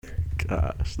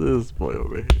gosh, this boy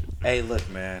over here. Hey, look,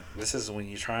 man. This is when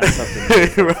you're trying something new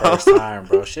for the first time,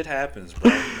 bro. Shit happens,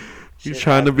 bro. You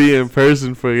trying to be in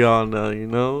person for y'all now, you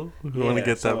know? We want to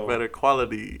get that better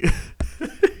quality.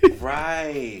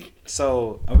 Right.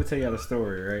 So I'm gonna tell y'all the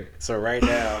story, right? So right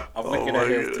now I'm looking at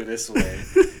him through this way.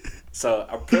 So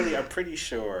I'm pretty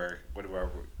sure.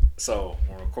 So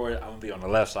when we're recording, I'm gonna be on the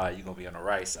left side. You're gonna be on the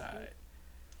right side.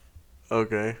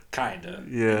 Okay. Kinda.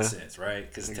 Yeah. In a sense, right?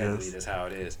 Because technically that's how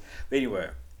it is. But anyway,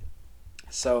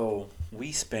 so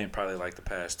we spent probably like the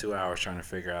past 2 hours trying to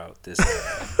figure out this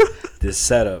this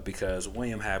setup because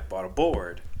William had bought a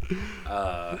board.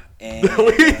 And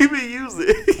we didn't even use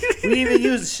it. We didn't even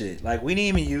use the shit. Like we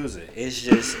didn't even use it. It's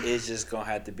just gonna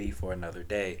have to be for another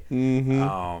day.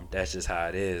 Mm-hmm. That's just how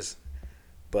it is.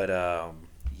 But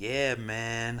yeah,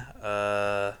 man.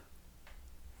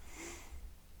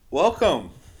 Welcome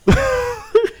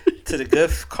to the Good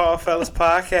Call Fellas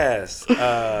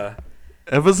podcast.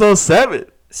 Episode 7.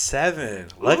 7.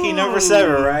 Lucky number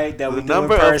 7, right? That we do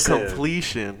number in person. of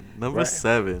completion. Number Right.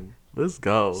 7. Let's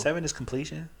go. 7 is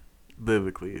completion?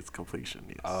 Biblically, it's completion.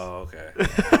 Yes. Oh, okay.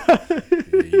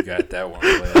 Yeah, you got that one.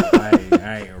 But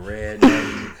I ain't read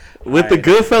that. With the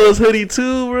Goodfellas hoodie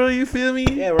too, bro. You feel me?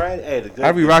 Yeah, right. Hey,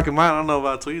 I be rocking mine. I don't know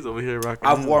about Tweez over here rocking.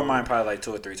 I've worn mine probably like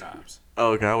 2 or 3 times.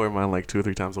 Oh, okay. I wear mine like 2 or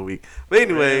 3 times a week. But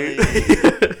anyway.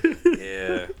 Really?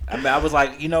 Yeah. I mean, I was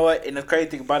like, you know what? And the crazy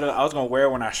thing about it, I was gonna wear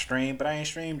it when I stream, but I ain't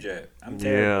streamed yet. I'm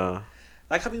terrible. Yeah.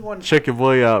 Like, how many want? Check your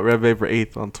boy out, Red Vapor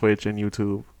 8th on Twitch and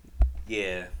YouTube.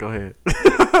 Yeah. Go ahead.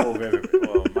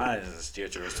 Well, mine is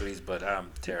Steercher's tweets, but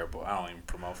I'm terrible. I don't even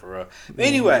promote for real. But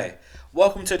anyway,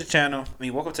 welcome to the channel.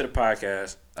 Welcome to the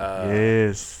podcast.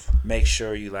 Yes. Make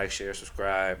sure you like, share,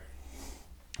 subscribe.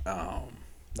 Like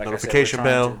notification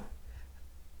bell.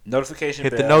 Notification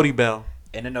Hit bell. the noti bell.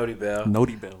 And the noti bell.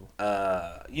 Noti bell.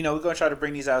 We're gonna try to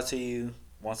bring these out to you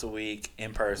once a week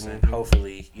in person. Mm-hmm.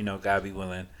 Hopefully, God be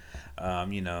willing.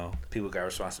 People got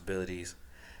responsibilities.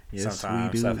 Yes,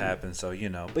 sometimes stuff happens, so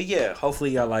But yeah,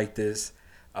 hopefully y'all like this.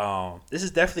 This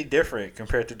is definitely different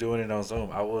compared to doing it on Zoom.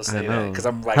 I will say that because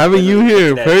I'm like having you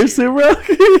here in person, bro.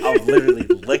 I'm literally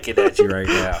looking at you right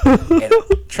now, and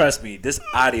trust me, this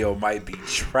audio might be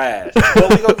trash. But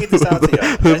we gonna get this out to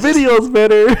y'all. The video's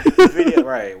better. The video,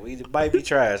 right? We might be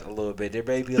trash a little bit. There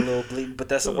may be a little bleeding, but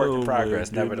that's a work in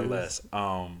progress, nevertheless.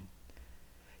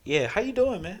 Yeah, how you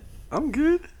doing, man? I'm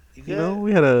good.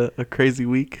 We had a crazy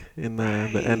week in the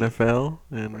NFL,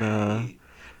 and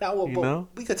now,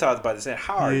 we could talk about this.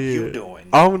 How are you doing?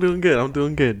 Oh, I'm doing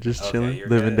good. Just chilling,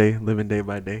 living day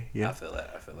by day. Yeah, I feel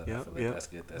that. Yep. That's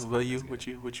good. That's what about you?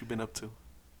 Good. What you been up to?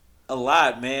 A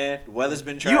lot, man. The weather's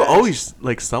been trash. You always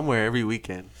somewhere every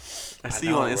weekend. I see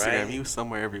you on Instagram. Right? You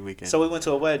somewhere every weekend. So we went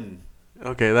to a wedding.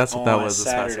 Okay, that's what that was.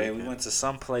 Saturday, we went to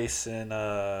some place in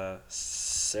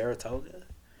Saratoga.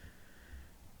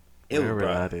 It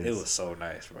was so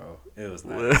nice, bro. It was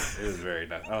nice. It was very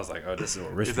nice. I was like, oh, this is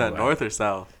what rich people that north or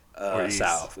south? Or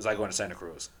south. It's like going to Santa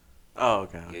Cruz. Oh,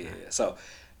 okay. Yeah. So,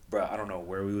 bro, I don't know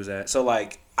where we was at. So, I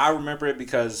remember it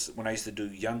because when I used to do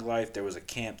Young Life, there was a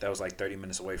camp that was 30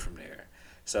 minutes away from there.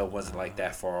 So, it wasn't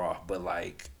that far off. But,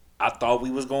 I thought we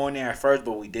was going there at first,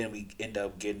 but we didn't. We ended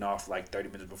up getting off 30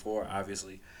 minutes before,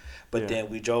 obviously. But then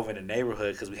we drove in the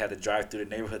neighborhood because we had to drive through the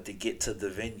neighborhood to get to the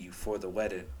venue for the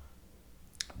wedding.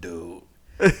 Dude,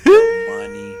 the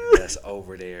money that's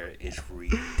over there is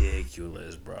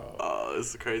ridiculous, bro. Oh,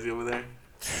 it's crazy over there.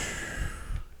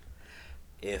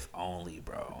 If only,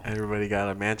 bro. Everybody got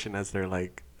a mansion as their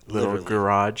little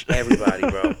garage. Everybody,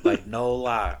 bro. No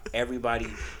lie. Everybody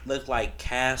look like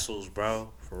castles, bro.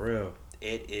 For real.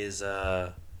 It is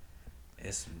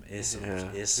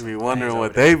It's you be wondering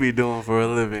what they be doing for a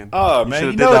living. Oh, man.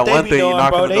 You should have did that one thing, you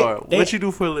knock on the door. What you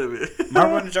do for a living? My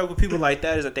running joke with people like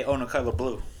that is that they own the color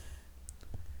blue.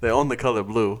 They own the color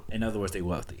blue. In other words, they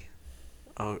wealthy.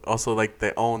 Also,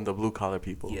 they own the blue collar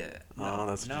people. Yeah. No,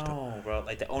 that's no, bro.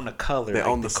 They own the color. They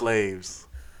own the slaves.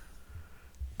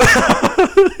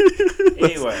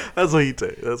 Anyway. That's what he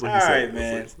said. That's what he said. All right,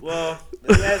 man. Well,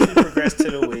 as we progress to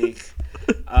the week,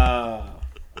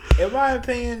 in my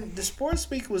opinion, the sports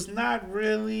week was not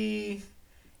really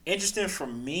interesting for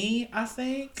me, I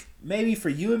think. Maybe for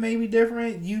you it may be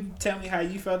different. You tell me how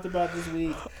you felt about this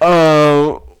week.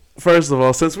 First of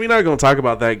all, since we're not going to talk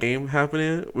about that game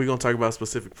happening, we're going to talk about a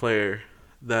specific player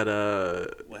that...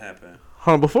 What happened?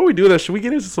 Hold on, before we do that, should we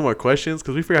get into some more questions?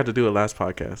 Because we forgot to do it last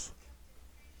podcast.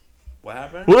 What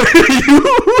happened? Who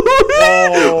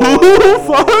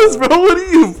Pause, bro. What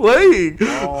are you playing?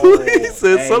 He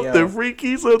said something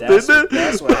freaky, something. That's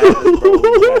what happens, bro.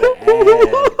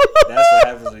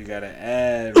 When you gotta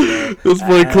add. Bro. This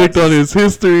boy clicked on his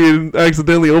history and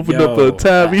accidentally opened up a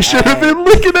tab he should have been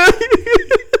looking at.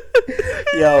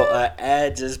 Yo, an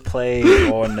ad just played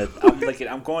on the.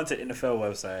 I'm going to the NFL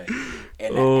website,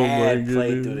 and an ad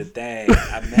played through the thing.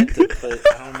 I meant to put.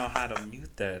 I don't know how to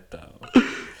mute that though.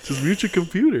 Just mute your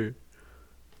computer.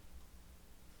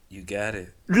 You got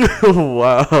it.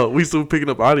 Wow. We still picking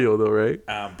up audio though, right?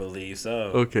 I believe so.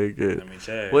 Okay, good. Let me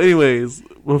check. Well, anyways,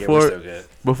 we're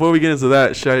before we get into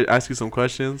that, should I ask you some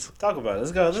questions? Talk about it.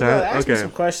 Let's go. Ask me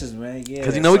some questions, man. Yeah.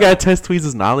 Because we gotta test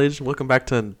Tweez's knowledge. Welcome back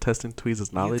to testing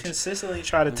Tweez's knowledge. You consistently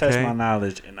try to test my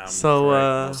knowledge, and I'm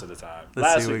correct most of the time.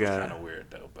 Last week was kind of weird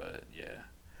though, but yeah.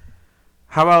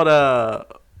 How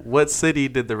about what city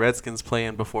did the Redskins play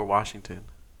in before Washington?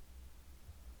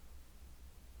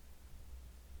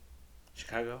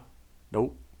 Chicago?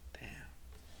 Nope.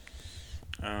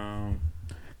 Damn.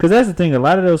 Because that's the thing. A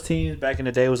lot of those teams back in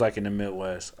the day was like in the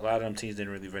Midwest. A lot of them teams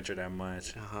didn't really venture that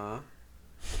much.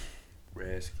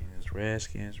 Redskins.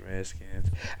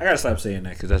 I gotta stop saying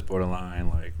that because that's borderline.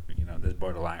 Like that's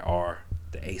borderline R,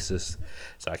 the Aces.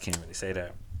 So I can't really say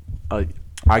that.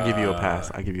 I give you a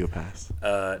pass.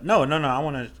 No. I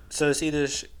want to. So it's either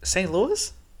St.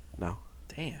 Louis. No.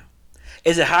 Damn.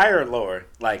 Is it higher or lower?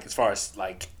 Like as far as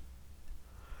like.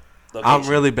 Location. I'm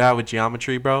really bad with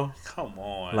geometry, bro. Come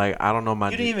on. Like, I don't know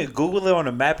You didn't even Google it on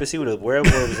the map and see where it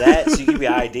was at, so you give me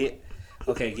an idea.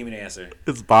 Okay, give me the answer.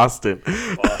 It's Boston.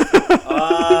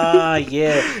 Yeah.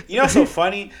 You know what's so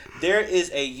funny? There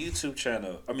is a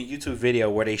YouTube video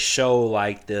where they show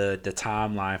like the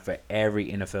timeline for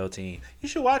every NFL team. You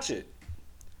should watch it.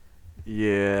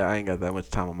 Yeah, I ain't got that much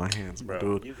time on my hands, bro.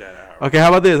 Dude. You got an hour. Okay, how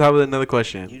about this? How about another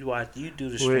question? You do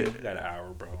the stream. You got an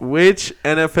hour, bro. Which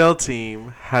NFL team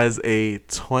has a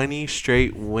 20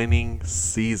 straight winning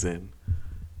season?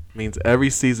 Means every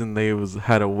season they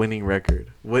had a winning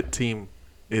record. What team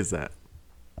is that?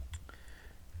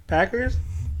 Packers?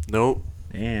 Nope.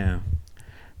 Damn.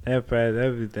 That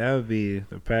would be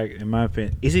the Pack. In my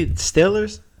opinion, is it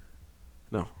Steelers?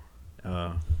 No.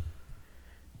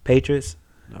 Patriots?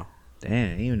 No.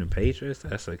 Damn, even the Patriots?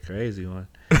 That's a crazy one.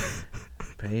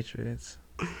 Patriots?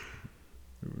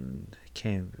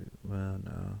 Can't be. Well,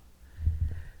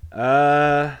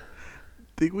 no.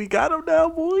 Think we got him now,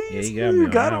 boys? Yeah, you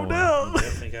got him now. You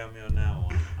definitely got me on that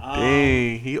one.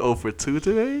 Dang, he 0 for 2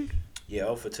 today? Yeah,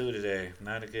 0 for 2 today.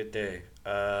 Not a good day.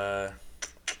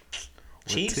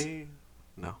 Chiefs?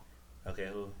 No. Okay,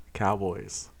 who?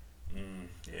 Cowboys.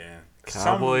 Yeah.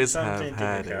 Cowboys have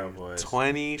had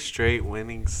 20 straight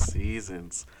winning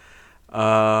seasons.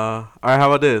 All right, how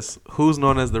about this? Who's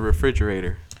known as the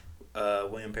refrigerator?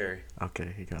 William Perry.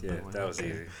 Okay, he got that one. That was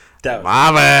easy.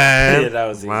 My man. Yeah, that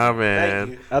was easy. My man.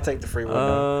 Thank you. I'll take the free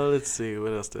one. Let's see.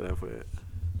 What else did I put?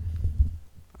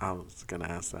 I was going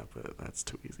to ask that, but that's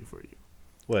too easy for you.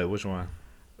 Wait, which one?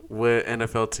 What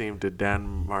NFL team did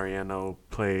Dan Marino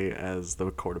play as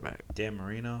the quarterback? Dan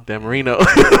Marino? Dan Marino.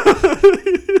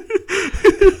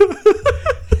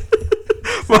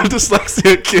 My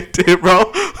dyslexia kicked in, bro.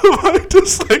 My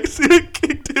dyslexia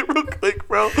kicked in real quick,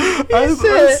 bro. I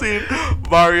seen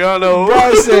Mariano.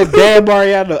 Bro said Dan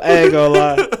Mariano. I ain't gonna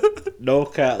lie. No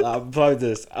cap. I'm playing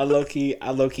this. I low key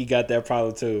got that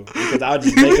problem too. Because I'll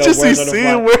just make up words on the fly.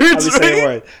 I'll be saying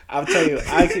words. I'm telling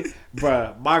you,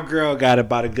 bro, my girl got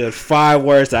about a good 5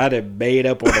 words that I done made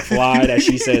up on the fly that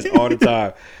she says all the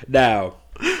time. Now,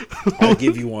 I'll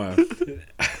give you one.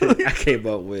 I came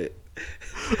up with.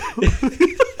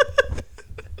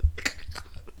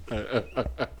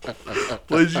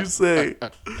 What did you say?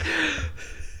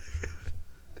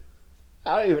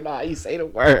 I don't even know how you say the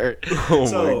word.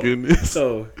 Oh my goodness.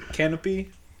 So, canopy?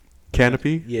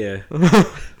 Canopy? Yeah.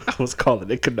 I was calling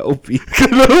it canopy.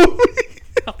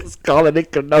 I was calling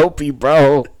it canopy,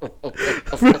 bro. You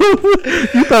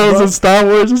thought it was in Star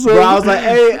Wars or something? Bro, I was like,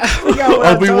 hey,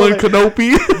 Obi-Wan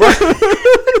Kenobi.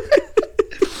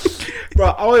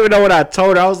 Bro, I don't even know what I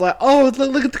told her. I was like, oh,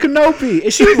 look at the canopy.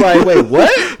 And she was like, wait,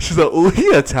 what? She's like, oh, he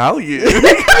Italian.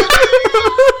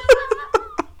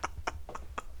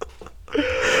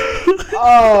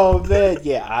 Oh man,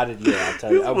 yeah, I'll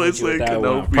tell you. I want you with that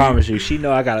one. I promise you. She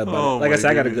know I got a like I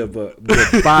said, I got a good book.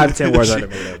 5-10 words under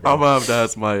made up. I'm gonna have to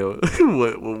ask Maya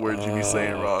what words you be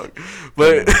saying wrong.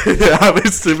 But it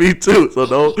happens to me too, so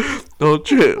don't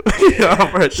trip.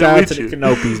 I'm right Shout there out to with the you.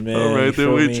 canopies, man. I'm right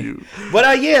there with you.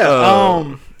 But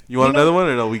you want another one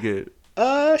or no? We good.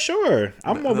 Sure.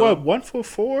 I'm what 1 for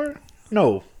 4?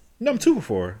 No, I'm 2 for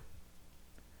 4.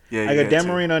 Yeah, I got Dan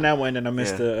Marino on that one, and I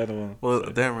missed the other one. Well,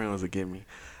 Dan Marino was a gimme.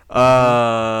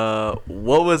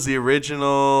 What was the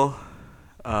original?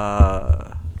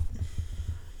 Dang,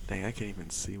 I can't even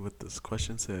see what this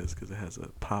question says because it has a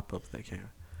pop up that came.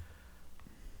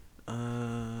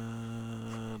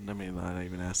 Let me not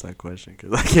even ask that question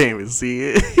because I can't even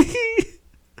see it.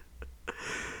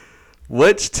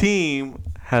 Which team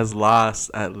has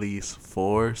lost at least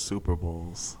 4 Super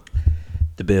Bowls?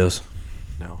 The Bills.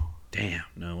 No. Damn,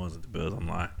 no, it wasn't the Bills. I'm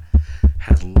lying.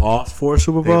 Has lost 4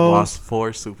 Super Bowls. They've lost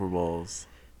 4 Super Bowls.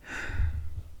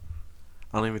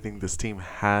 I don't even think this team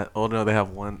had. Oh no, they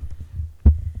have one.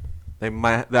 They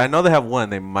might. I know they have one.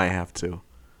 They might have 2.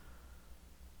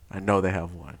 I know they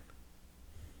have one.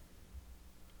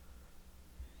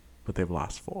 But they've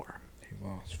lost 4. They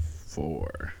lost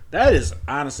 4. That is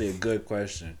honestly a good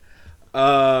question.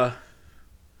 Want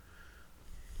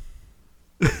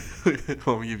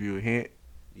me give you a hint?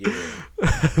 Yeah.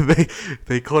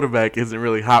 they quarterback isn't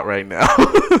really hot right now.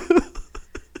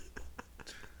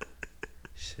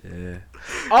 Shit.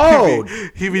 Oh,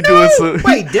 he be doing some.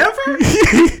 Wait, Denver?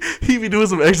 he be doing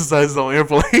some exercises on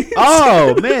airplanes.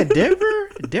 Oh man,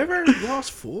 Denver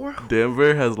lost 4.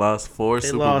 Denver has lost 4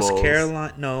 Super Bowls. They lost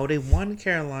Carolina. No, they won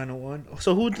Carolina one.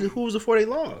 So who was the 4 they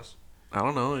lost? I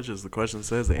don't know. It's just the question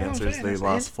says the answer is they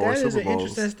lost 4 Super Bowls. That is an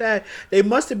interesting stat. They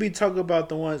must have been talking about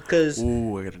the ones because I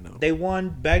gotta know. They won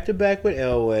back to back with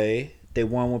Elway. They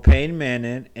won with Peyton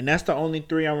Manning, and that's the only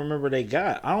 3 I remember they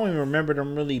got. I don't even remember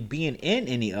them really being in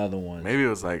any other ones. Maybe it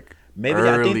was like early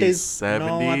I think they 70s.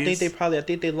 No, I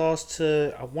think they lost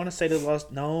to. I want to say they lost.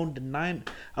 No, the 9.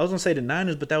 I was gonna say the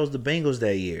Niners, but that was the Bengals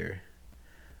that year.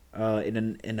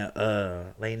 In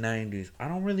the late 90s. I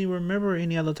don't really remember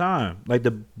any other time. Like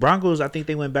the Broncos, I think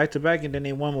they went back to back and then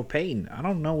they won with Peyton. I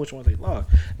don't know which one they lost.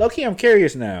 Low-key, I'm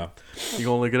curious now. You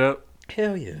gonna look it up?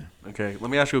 Hell yeah. Okay, let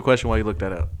me ask you a question while you look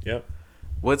that up. Yep.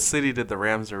 What city did the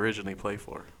Rams originally play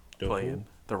for? In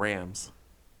the Rams.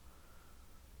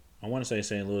 I want to say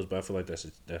St. Louis, but I feel like that's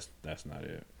not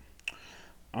it.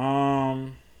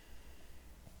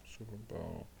 Super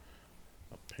Bowl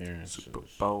appearances. Super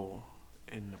Bowl.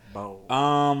 In the bowl.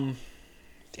 Damn.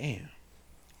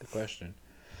 Good question.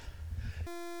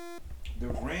 The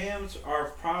Rams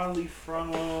are probably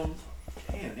from.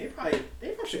 Damn, they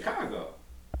from Chicago.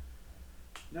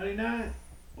 No, they not.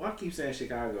 Well, I keep saying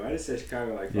Chicago. I just said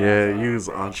Chicago like 5 times. You was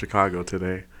on Chicago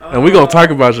today, and we gonna talk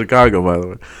about Chicago, by the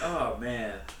way. Oh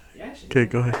man. Okay,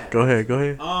 go ahead. Go ahead. Let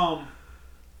it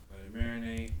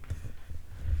marinate.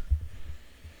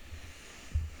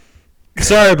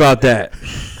 Sorry about that.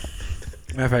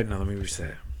 Matter of fact, no, let me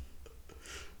reset.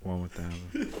 1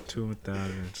 1,000, 2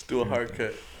 1,000. Just do a hard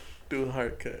cut. Do a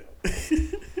hard cut.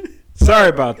 Sorry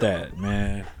about that,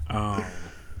 man.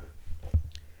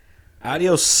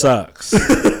 Audio sucks.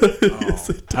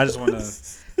 I just want to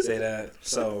say that.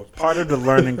 So part of the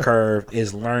learning curve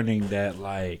is learning that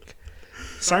like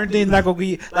certain things not gonna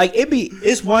be like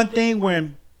it's one thing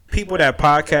when people that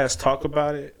podcast talk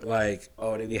about it, like,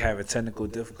 oh, they be having technical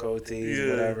difficulties,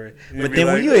 whatever. But then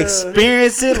when you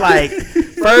experience it, like,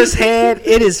 firsthand,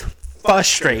 it is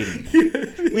frustrating.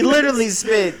 We literally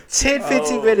spent 10,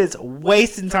 15 minutes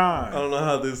wasting time. I don't know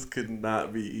how this could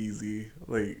not be easy.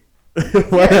 Like,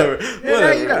 whatever.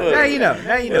 Now you know.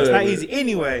 It's not easy.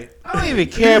 Anyway, I don't even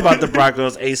care about the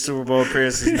Broncos' 8 Super Bowl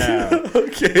appearances now.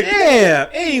 Okay. Yeah,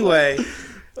 anyway.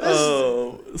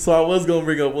 So I was gonna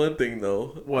bring up one thing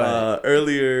though. What?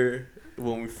 Earlier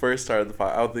when we first started the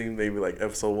fight, I think maybe like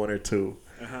episode 1 or 2.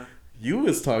 You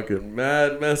was talking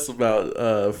mad mess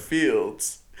about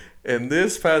Fields, and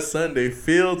this past Sunday,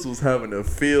 Fields was having a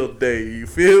field day. You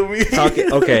feel me?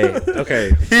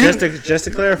 Okay. Just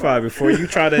to clarify, before you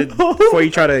try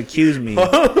to accuse me,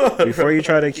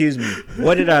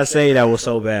 what did I say that was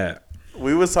so bad?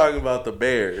 We was talking about the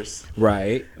Bears.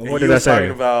 Right. What did I say?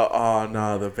 Talking about, oh,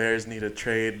 no, the Bears need to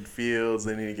trade Fields.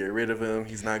 They need to get rid of him.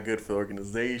 He's not good for the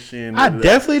organization. I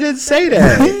definitely didn't say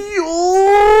that.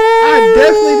 I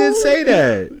definitely didn't say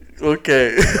that.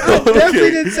 Okay. I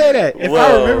definitely didn't say that.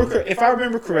 If I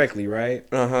remember correctly, right?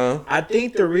 I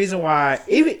think the reason why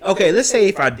let's say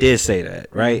if I did say that,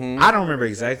 right? I don't remember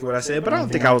exactly what I said, but I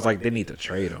don't think I was like they need to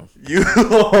trade him.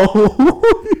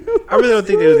 I really don't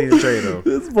think they need to trade him.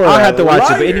 I'll have to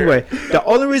watch it. But anyway, the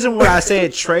only reason why I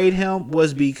said trade him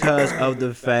was because of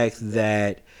the fact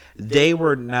that they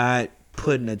were not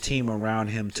putting a team around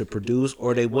him to produce,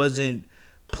 or they wasn't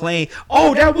playing.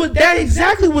 Oh, that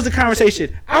exactly was the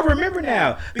conversation. I remember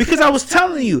now because I was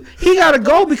telling you he got to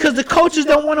go because the coaches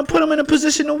don't want to put him in a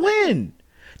position to win.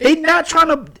 They not trying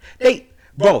to.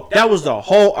 Bro, that was the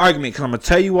whole argument. Because I'm going to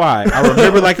tell you why. I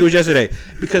remember like it was yesterday.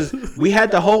 Because we had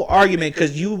the whole argument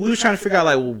because we was trying to figure out,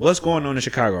 like, well, what's going on in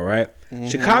Chicago, right? Mm-hmm.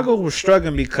 Chicago was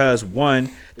struggling because, one,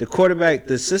 the quarterback,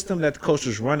 the system that the coach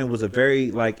was running was a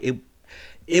very,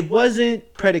 it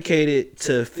wasn't predicated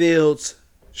to Fields'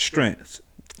 strengths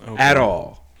at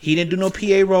all. He didn't do no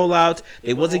PA rollouts.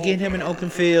 They wasn't getting him in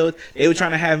open field. They were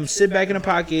trying to have him sit back in the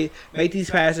pocket, make these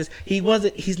passes.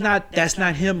 That's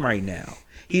not him right now.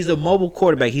 He's a mobile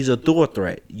quarterback. He's a dual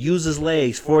threat. Use his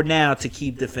legs for now to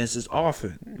keep defenses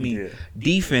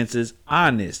defenses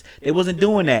honest. They wasn't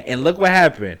doing that. And look what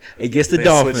happened against the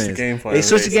Dolphins. They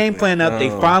switched the game plan up. They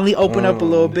finally opened up a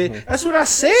little bit. That's what I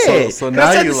said. So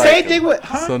now you like him.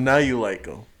 So now you like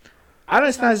him. I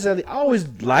didn't necessarily. I always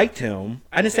liked him.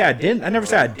 I didn't say I didn't. I never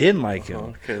said I didn't like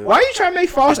him. Okay. Why are you trying to make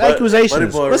false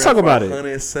accusations? Let's talk about it.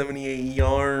 178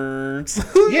 yards.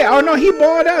 Yeah. Oh no, he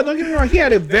balled out. Don't get me wrong. He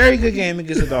had a very good game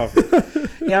against the Dolphins.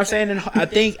 You know what I'm saying? And I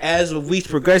think as the weeks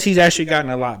progress, he's actually gotten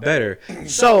a lot better.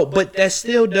 So, but that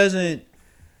still doesn't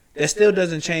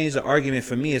change the argument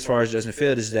for me as far as Justin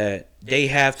Fields is that they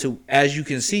have to, as you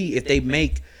can see, if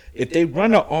they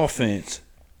run the offense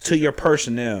to your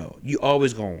personnel, you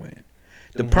always gonna win.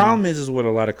 The problem is with a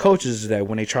lot of coaches is that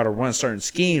when they try to run certain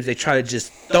schemes, they try to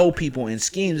just throw people in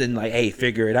schemes and hey,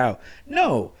 figure it out.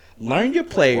 No, learn your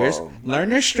players, learn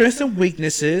their strengths and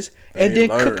weaknesses, and then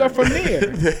cook up from there.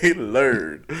 They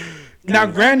learn. Now,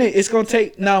 granted, it's not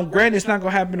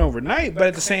gonna happen overnight, but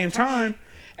at the same time,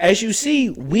 as you see,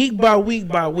 week by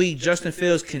week, Justin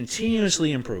Fields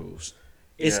continuously improves.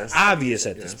 It's obvious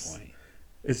at this point.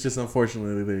 It's just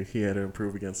unfortunately that he had to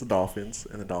improve against the Dolphins,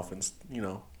 and the Dolphins,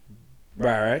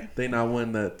 Right. They not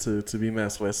one that to be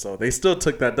messed with. So they still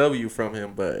took that W from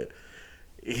him, but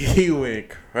he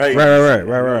went crazy. Right.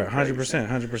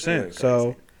 100%.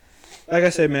 So, like I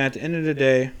said, man, at the end of the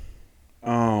day,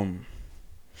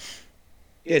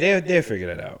 they'll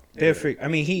figure that out. He'll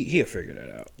figure that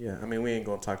out. Yeah, I mean, we ain't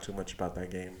gonna talk too much about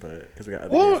that game, but because we got.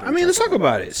 Let's talk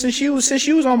about it. Since she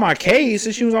was on my case,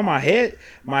 since she was on my head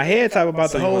type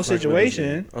about the whole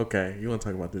situation. Okay, you want to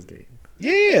talk about this game?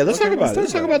 Yeah, let's talk about it.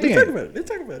 Let's talk about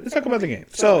the game.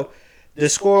 So, the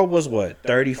score was what?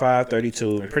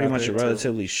 35-32. Pretty much a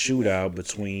relatively shootout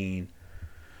between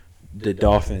the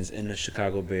Dolphins and the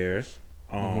Chicago Bears.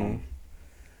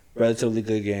 Relatively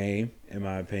good game, in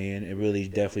my opinion. It really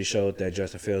definitely showed that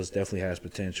Justin Fields definitely has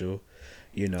potential.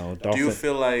 Do you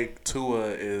feel like Tua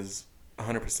is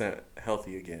 100%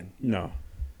 healthy again? No.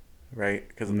 Right?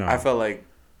 Because I felt like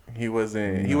he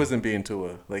wasn't being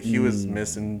Tua. Like, he was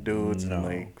missing dudes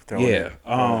and throwing it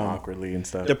awkwardly and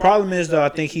stuff. The problem is, though, I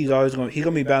think he's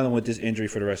gonna be battling with this injury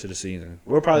for the rest of the season.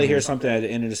 We'll probably hear something at the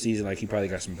end of the season, like he probably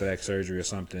got some back surgery or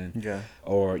something. Yeah.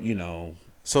 Or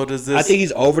So does this? I think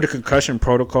he's over the concussion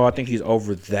protocol. I think he's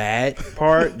over that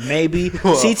part. Maybe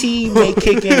CT may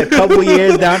kick in a couple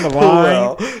years down the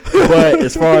line, but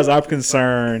as far as I'm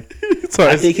concerned,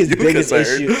 I think his biggest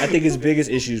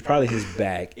issue is probably his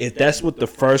back. If that's what the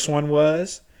first one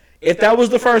was, if that was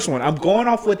the first one, I'm going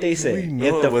off what they said.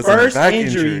 If the first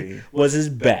injury was his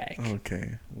back,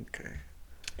 okay,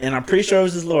 and I'm pretty sure it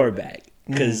was his lower back.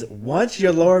 Because once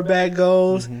your lower back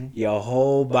goes, your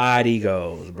whole body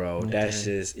goes, bro. Okay. That's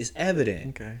just, it's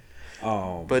evident. Okay.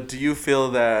 But do you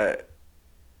feel that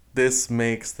this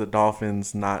makes the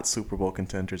Dolphins not Super Bowl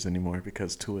contenders anymore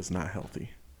because Tua is not healthy?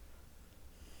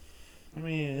 I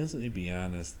mean, let's be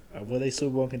honest. Were they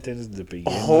Super Bowl contenders at the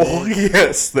beginning? Oh,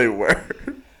 yes, they were.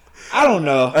 I don't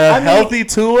know. Healthy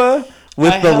Tua?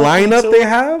 With the lineup they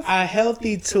have? A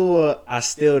healthy Tua,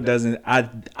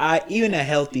 even a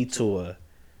healthy Tua,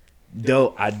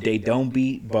 they don't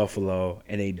beat Buffalo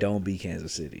and they don't beat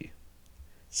Kansas City.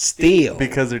 Still.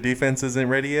 Because their defense isn't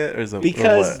ready yet?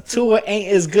 Because Tua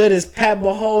ain't as good as Pat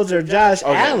Mahomes or Josh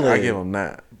Allen. I give them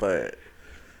that. But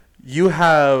you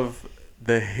have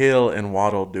the Hill and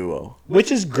Waddle duo.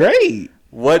 Which is great.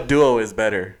 What duo is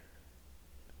better?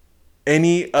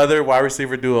 Any other wide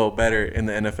receiver duo better in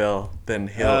the NFL than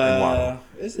Hill and Waddle?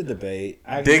 It's a debate.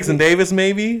 Diggs and Davis,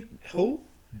 maybe? Who?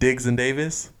 Diggs and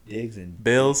Davis? Diggs and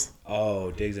Bills?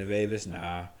 Oh, Diggs and Davis?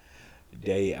 Nah.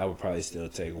 I would probably still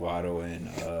take Waddle and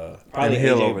probably and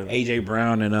Hill over AJ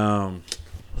Brown and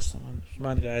what's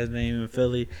my guy's name in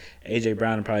Philly? AJ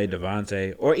Brown and probably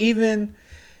Devontae. Or even,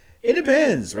 it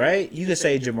depends, right? You could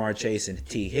say Jamar Chase and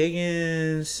T.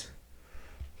 Higgins.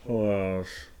 Who else?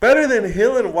 Better than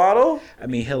Hill and Waddle? I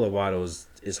mean, Hill and Waddle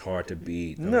is hard to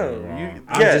beat. I'm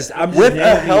just with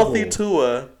a healthy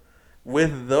Tua,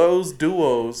 with those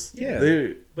duos. Yeah.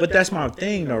 But that's my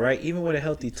thing, though, right? Even with a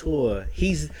healthy Tua,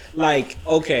 he's like,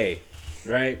 okay,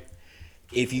 right?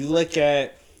 If you look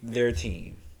at their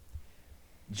team,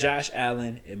 Josh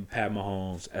Allen and Pat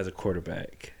Mahomes as a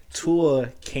quarterback, Tua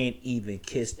can't even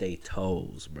kiss their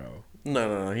toes, bro.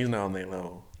 No. He's not on their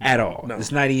level at all. No.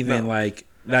 It's not even like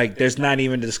there's not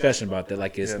even a discussion about that.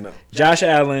 Like it's no. Josh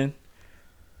Allen,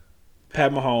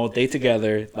 Pat Mahomes, they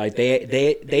together. Like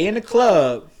they in the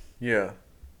club. Yeah.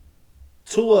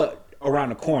 Tua around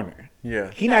the corner.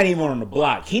 Yeah. He not even on the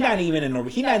block. He not even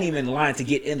in line to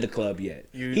get in the club yet.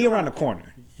 He around the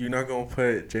corner. You're not gonna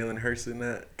put Jalen Hurts in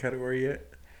that category yet?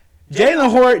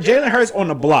 Jalen Hurts on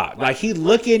the block. Like he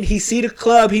see the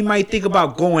club, he might think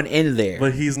about going in there.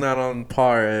 But he's not on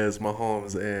par as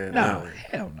Mahomes and Allen.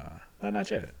 Hell no.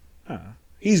 Not yet.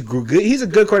 He's good. He's a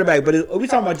good quarterback, but are we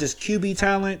talking about just QB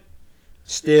talent?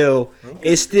 Still,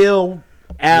 it's still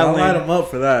Allen. Y'all light him up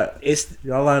for that.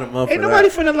 Y'all light him up for that. Ain't nobody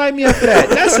finna light me up for that.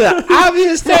 That's an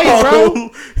obvious take, bro.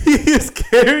 He is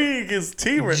carrying his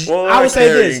team. Well, I would say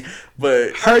this,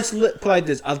 but Hurts play like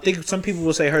this. I think some people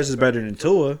will say Hurts is better than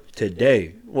Tua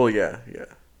today. Well, yeah.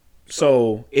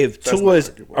 So if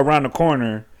Tua's around the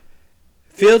corner,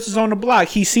 Fields is on the block.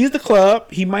 He sees the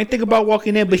club. He might think about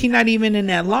walking in, but he's not even in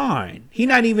that line. He's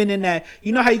not even in that.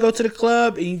 You know how you go to the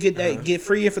club and you get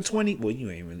free in for 20? Well, you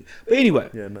ain't really. But anyway.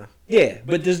 Yeah, no. Yeah,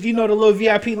 but does the little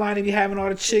VIP line that be having all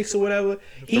the chicks or whatever?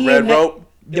 The red rope?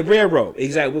 The red rope.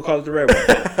 Exactly. We'll call it the red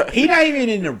rope. He's not even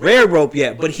in the red rope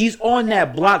yet, but he's on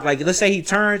that block. Like, let's say he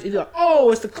turns. He's like,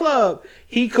 oh, it's the club.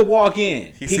 He could walk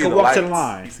in. He could walk to the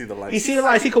line. He see the lights. He see the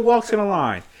lights. He could walk to the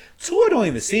line. Tua don't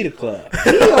even see the club.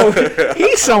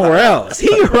 He's somewhere else.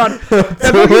 He's good. Got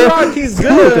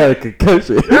a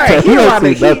concussion. Right, he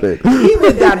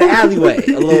went down the alleyway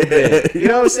a little bit. You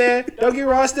know what I'm saying? Don't get me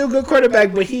wrong, still good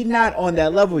quarterback, but he's not on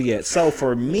that level yet. So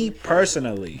for me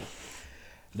personally,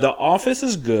 the offense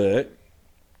is good.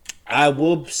 I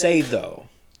will say though,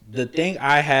 the thing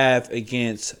I have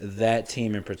against that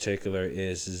team in particular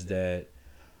is that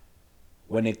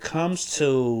when it comes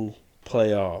to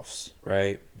playoffs,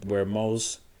 right? Where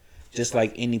just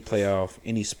like any playoff,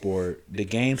 any sport, the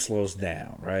game slows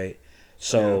down, right?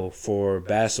 So for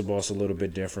basketball, it's a little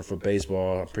bit different. For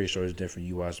baseball, I'm pretty sure it's different.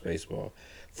 You watch baseball.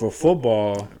 For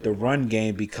football, the run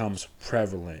game becomes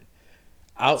prevalent.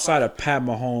 Outside of Pat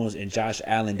Mahomes and Josh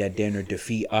Allen that damn near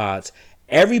defeat odds,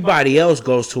 everybody else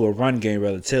goes to a run game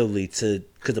relatively because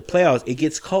the playoffs, it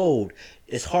gets cold.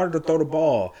 It's harder to throw the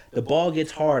ball. The ball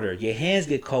gets harder. Your hands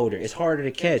get colder. It's harder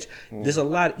to catch. There's a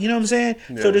lot. You know what I'm saying?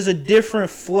 Yeah. So there's a different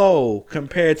flow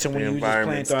compared to when you're just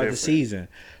playing throughout the season.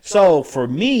 So for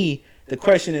me, the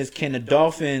question is, can the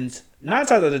Dolphins, 9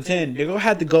 times out of 10, they're going to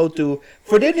have to go through,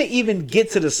 for them to even get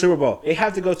to the Super Bowl, they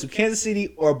have to go to Kansas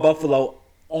City or Buffalo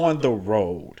on the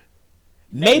road.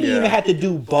 Maybe even have to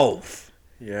do both.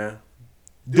 Yeah.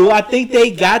 Do I think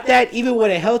they got that even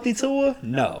with a healthy Tua?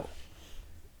 No.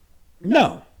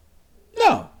 Not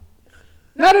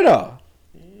at all.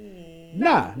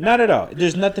 Not at all.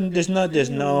 There's nothing. There's no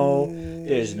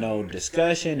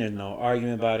discussion. There's no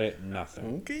argument about it.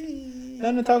 Nothing. Okay.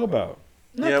 Nothing to talk about.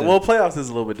 Nothing. Yeah. Well, playoffs is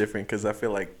a little bit different because I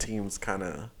feel like teams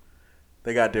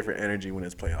they got different energy when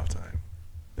it's playoff time,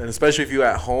 and especially if you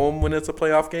at home when it's a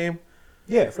playoff game.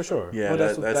 Yeah, for sure. Yeah,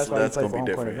 well, that's why gonna be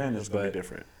different. Advantage, it's gonna be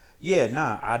different.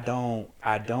 Yeah, I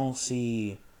don't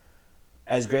see.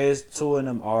 As great as two of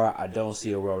them are, I don't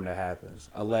see a world that happens.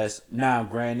 Unless, now,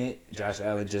 granted, Josh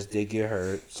Allen just did get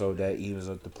hurt, so that evens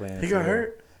up the plan. He got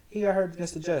hurt? He got hurt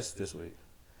against the Jets this week.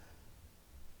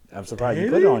 I'm surprised you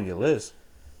put it on your list.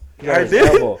 I did?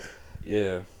 Elbow.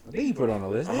 Yeah. I think you put it on the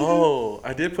list.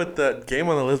 I did put that game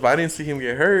on the list, but I didn't see him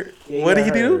get hurt. Yeah, what did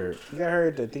he do? He got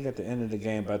hurt, I think, at the end of the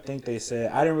game, but I think they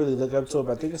said, I didn't really look up to it,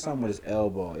 but I think it's something with his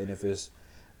elbow. And if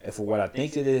for what I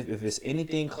think it is, if it's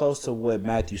anything close to what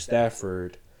Matthew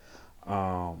Stafford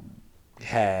had,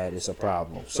 it's a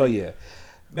problem. So yeah.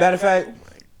 Matter of fact,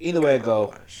 either way it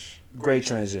go, great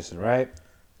transition, right?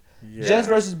 Yeah. Jets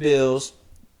versus Bills.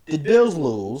 The Bills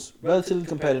lose. Relatively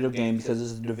competitive game because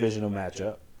it's a divisional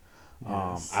matchup.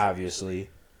 Yes. Obviously.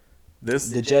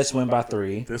 The Jets win by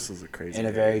 3. This was a crazy in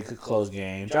a very close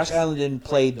game. Josh Allen didn't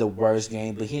play the worst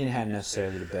game, but he didn't have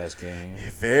necessarily the best game.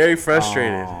 Very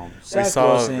frustrated. We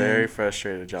saw a very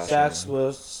frustrated Josh Allen.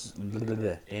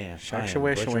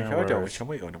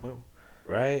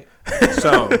 Right?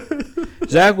 So,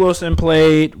 Zach Wilson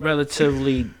played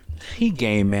relatively. He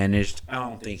game managed. I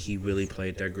don't think he really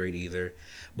played that great either.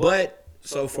 But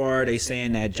so far, they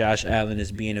saying that Josh Allen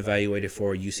is being evaluated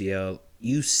for UCL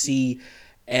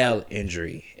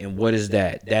injury. And what is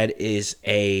that? That is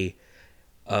a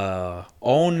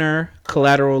ulnar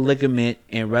collateral ligament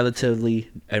and relative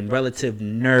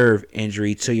nerve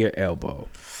injury to your elbow.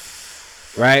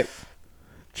 Right?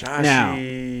 Joshy. Now,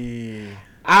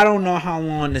 I don't know how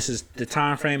long this is the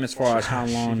time frame as far as how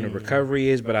long the recovery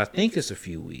is, but I think it's a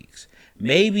few weeks.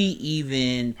 maybe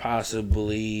even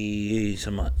possibly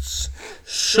some months.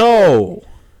 So,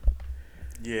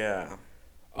 yeah,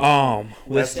 with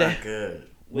that's not good.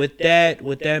 With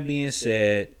that being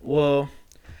said, well,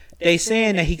 they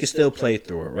saying that he could still play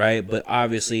through it, right? But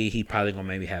obviously, he probably gonna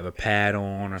maybe have a pad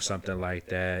on or something like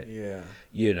that. Yeah,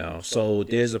 So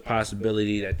there's a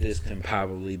possibility that this can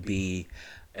probably be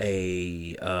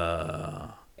a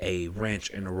wrench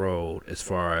in the road as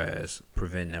far as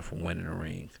preventing them from winning the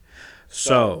ring.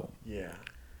 So yeah.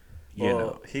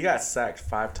 Well, he got sacked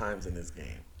 5 times in this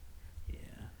game.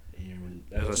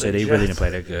 As I said, they really didn't play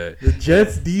that good. The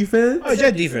Jets defense? Oh,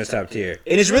 Jets defense top tier.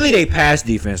 And it's really they pass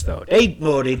defense, though. They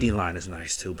D-line is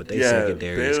nice, too, but they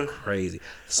secondary is crazy.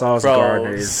 Sauce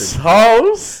Gardner is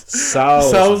the...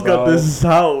 Sauce got the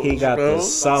sauce, He got the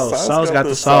sauce. Sauce got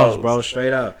the sauce, bro,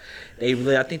 straight up.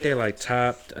 I think they're like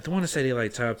top... I want to say they're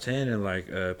like top 10 in like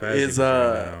pass defense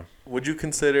right now. Would you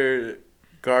consider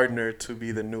Gardner to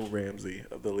be the new Ramsey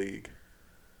of the league?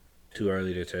 Too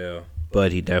early to tell.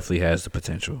 But he definitely has the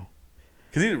potential.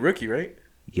 Because he's a rookie, right?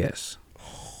 Yes.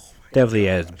 Definitely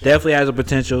has a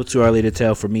potential. Too early to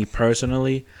tell for me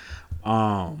personally.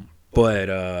 Yeah.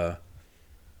 Because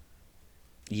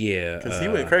he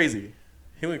went crazy.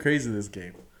 He went crazy this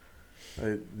game.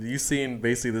 You seen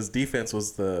basically this defense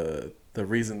was the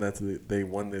reason that they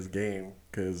won this game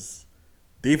because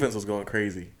defense was going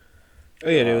crazy. Oh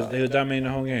yeah, they was dominating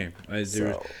the whole game.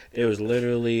 There was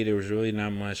really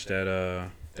not much that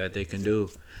they can do.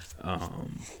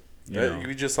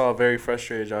 We just saw a very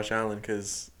frustrated Josh Allen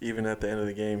because even at the end of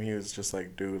the game, he was just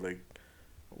like, dude, like,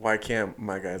 why can't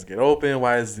my guys get open?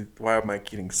 Why am I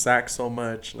getting sacked so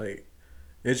much? Like,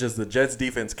 it's just the Jets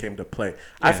defense came to play. Yeah.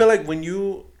 I feel like when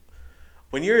you're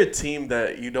a team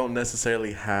that you don't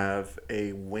necessarily have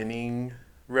a winning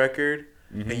record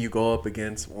and you go up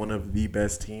against one of the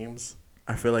best teams,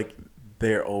 I feel like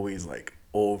they're always like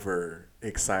over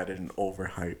excited and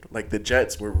overhyped. Like the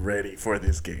Jets were ready for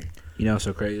this game. You know what's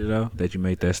so crazy, though, that you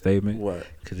made that statement? What?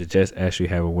 Because the Jets actually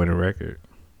have a winning record.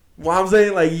 Well, I'm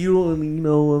saying, like, you don't,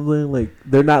 I'm saying, like,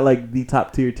 they're not, like, the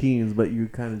top-tier teams, but you're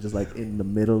kind of just, like, in the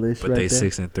middle-ish but they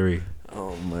 6-3.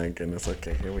 Oh, my goodness.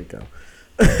 Okay, here we go.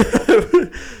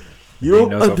 you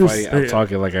don't understand. So funny? I'm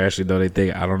talking like I actually know they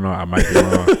think. I don't know. I might be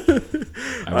wrong.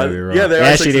 Yeah,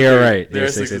 they're right. They're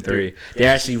 6-3.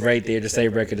 They're actually right there, the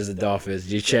same record as the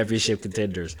Dolphins. Your championship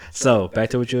contenders. So, back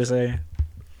to what you were saying.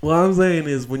 What I'm saying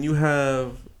is when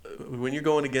you're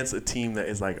going against a team that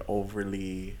is like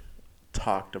overly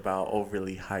talked about,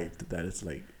 overly hyped, that it's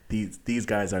like these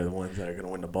guys are the ones that are going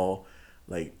to win the ball.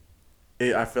 Like,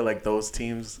 I feel like those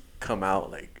teams come out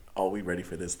like, oh, we ready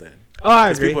for this then? Oh, I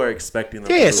agree. People are expecting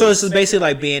them. Yeah, so it's basically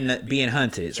like being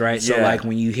hunted, right? Yeah. So like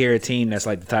when you hear a team that's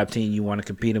like the top team, you want to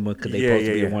compete them with because they supposed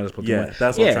to be the one that's supposed to win.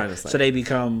 That's what I'm trying to say. So they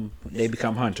become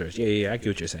hunters. Yeah, I get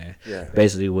what you're saying. Yeah,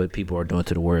 basically what people are doing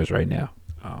to the Warriors right now.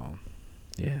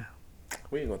 Yeah.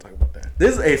 We ain't gonna talk about that.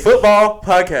 This is a football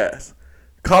podcast.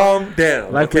 Calm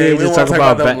down. Like okay? we don't talk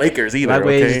about them Lakers either. Like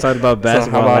we just talked about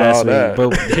basketball last week.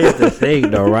 But here's the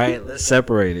thing, though, right? Let's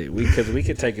separate it. Because we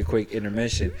could take a quick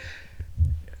intermission.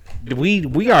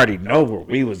 We already know where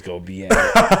we was gonna be at.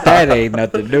 That ain't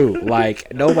nothing new.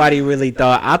 Like nobody really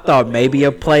thought. I thought maybe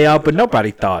a playoff, but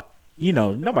nobody thought.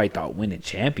 Nobody thought winning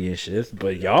championships,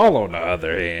 but y'all on the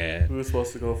other hand. We were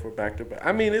supposed to go for back-to-back.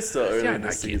 I mean, it's still early in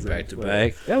the season.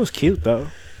 Back-to-back. That was cute, though.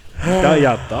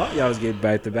 Y'all thought y'all was getting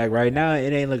back-to-back. Right now,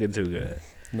 it ain't looking too good.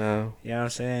 No. You know what I'm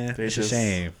saying? It's a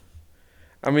shame.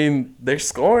 I mean, they're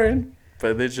scoring,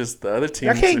 but they're just the other team.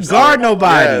 I can't guard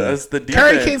nobody. Yeah, that's the defense.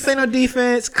 Curry can't play no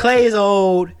defense. Clay's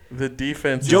old. The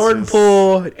defense Jordan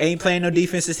Poole ain't playing no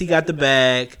defense since he got the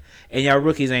bag. And y'all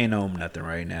rookies ain't on nothing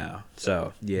right now.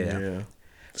 So, yeah.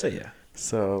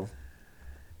 So,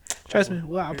 trust me.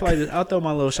 Well, I'll throw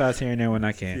my little shots here and there when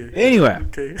I can. Yeah. Anyway.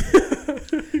 Okay.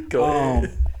 Go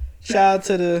ahead. Shout out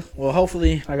to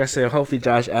hopefully, like I said, hopefully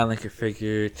Josh Allen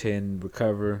can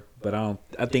recover. But I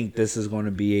think this is going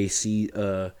to be a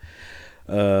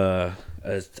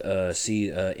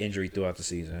injury throughout the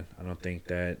season. I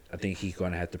think he's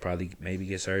going to have to probably maybe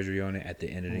get surgery on it at the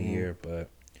end of the year. But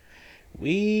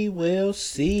we will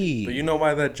see. But you know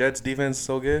why that Jets defense is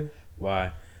so good?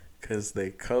 Why? Because they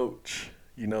coach.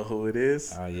 You know who it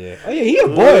is? Oh, yeah. He a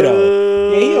boy,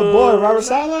 though. Yeah, he a boy. Robert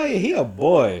Saleh, he a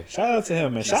boy. Shout out to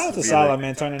him, man. Shout out to Saleh,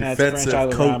 man, turning that franchise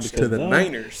around. Coach to the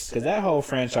Niners. Because that whole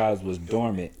franchise was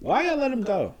dormant. Why y'all let him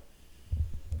go?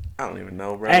 I don't even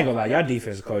know, bro. I ain't gonna lie. Y'all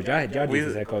defensive coach. Y'all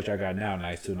defensive head coach I got now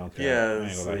nice, too. Don't care. Yeah, I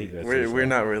ain't gonna lie, he good we're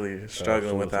not really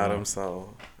struggling without him,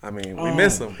 so, I mean, we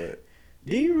miss him, but.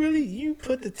 Do you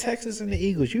put the Texans and the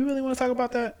Eagles? You really want to talk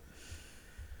about that?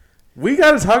 We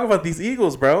got to talk about these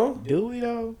Eagles, bro. Do we,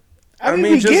 though? I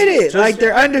mean, we get it. Like,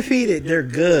 they're undefeated. They're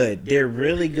good. They're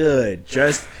really good.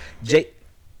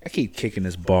 I keep kicking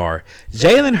this bar.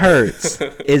 Jalen Hurts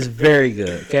is very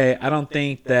good, okay? I don't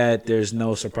think that there's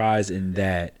no surprise in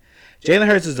that. Jalen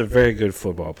Hurts is a very good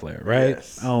football player, right?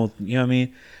 Yes. You know what I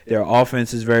mean? Their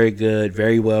offense is very good,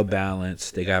 very well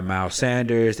balanced. They got Miles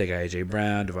Sanders, they got A.J.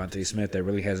 Brown, Devontae Smith. That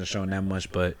really hasn't shown that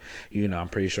much, but, I'm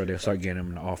pretty sure they'll start getting him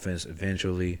in the offense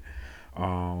eventually.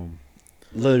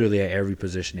 Literally at every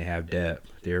position they have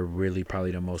depth. They're really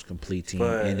probably the most complete team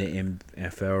in the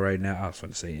NFL right now. I was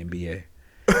going to say NBA.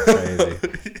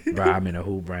 Crazy. Bro, I'm in a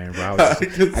hoop brain, bro. I got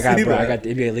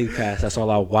the NBA League Pass. That's all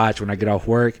I watch when I get off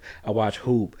work. I watch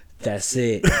hoop. That's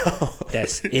it.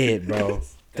 That's it, bro.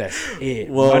 That's it.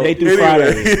 Well, Monday through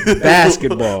Friday,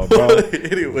 basketball, bro.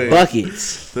 Anyway,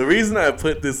 buckets. The reason I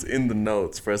put this in the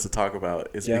notes for us to talk about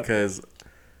is because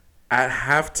at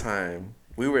halftime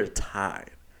we were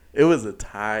tied. It was a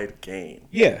tied game.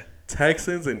 Yeah.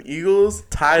 Texans and Eagles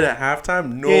tied at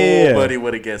halftime. Nobody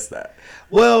would have guessed that.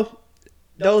 Well,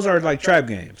 those are like trap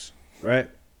games, right?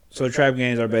 So trap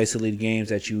games are basically the games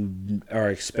that you are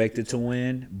expected to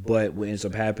win, but what ends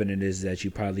up happening is that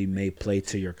you probably may play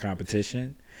to your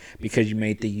competition because you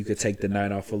may think you could take the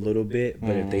night off a little bit,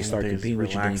 but if they start competing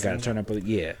with you, then you got to turn up.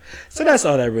 Yeah. So that's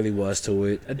all that really was to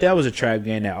it. That was a trap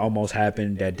game that almost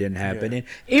happened, that didn't happen. And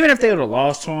even if they would have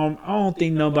lost to them, I don't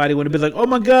think nobody would have been like, oh,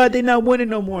 my God, they're not winning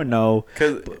no more. No.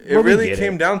 Because it really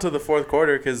came down to the fourth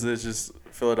quarter because it's just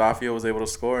Philadelphia was able to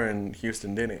score and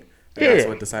Houston didn't. That's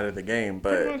what decided the game.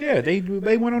 But they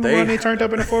went on the run. They turned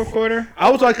up in the fourth quarter. I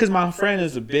was like, because my friend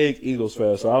is a big Eagles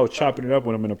fan, so I was chopping it up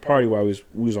with him in a party while we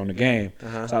was on the game.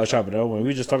 So I was chopping it up with him. We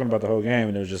were just talking about the whole game,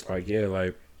 and it was just like, it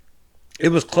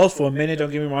was close for a minute.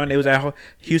 Don't get me wrong. It was at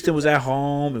Houston was at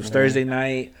home. It was Thursday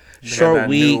night. Short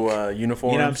week. New,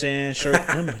 uniform. You know what I'm saying?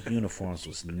 Them uniforms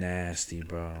was nasty,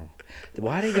 bro.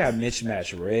 Why they got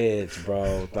mismatched reds,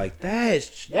 bro? Like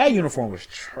that uniform was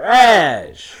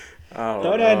trash.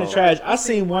 Throw that in the trash. I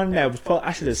seen one that was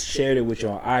I should have shared it with you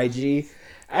on IG.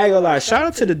 I ain't gonna lie. Shout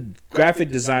out to the graphic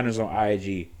designers on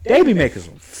IG. They be making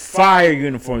some fire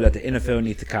uniforms that the NFL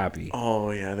needs to copy.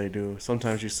 Oh, yeah, they do.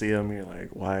 Sometimes you see them and you're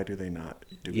like, why do they not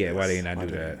do this? Why they not do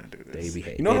that? They be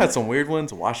hating. You know, had some weird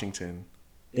ones? Washington.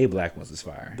 They black ones is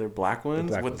fire. They're black ones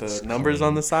with the numbers clean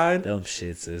on the side? Them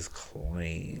shits is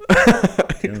clean.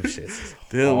 Them shits is hard.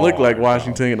 Didn't look like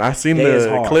Washington. I seen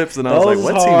the clips and I was like,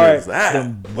 what team is that?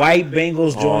 Them white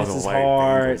Bengals joints is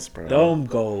hard. Bengals, them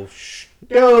go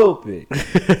stupid.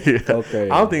 Okay.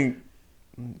 I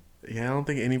don't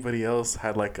think anybody else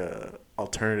had like a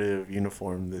alternative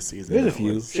uniform this season. There's a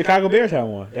few. Chicago Bears had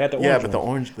one. They had the orange one. The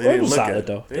orange. They didn't look solid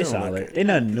though. They solid. They're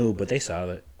not new, but they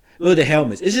solid. Look at the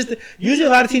helmets. It's just usually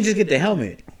a lot of teams just get the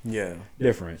helmet. Yeah.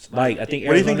 Difference. Like I think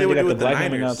what do you think they would got do the with the black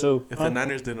helmet now Niners? too. If the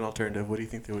Niners did an alternative, what do you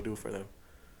think they would do for them?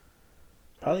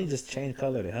 Probably just change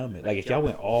color of the helmet. Like if y'all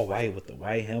went all white with the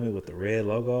white helmet with the red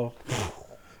logo.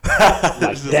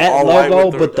 Like that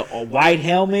logo, but the white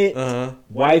helmet,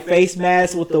 white face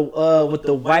mask with the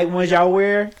white ones y'all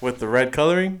wear with the red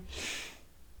coloring.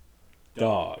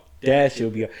 Dog, that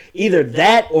should be either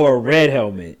that or a red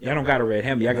helmet. Y'all don't got a red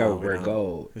helmet. Y'all got to wear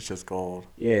gold. It's just gold.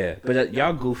 Yeah, but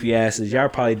y'all goofy asses. Y'all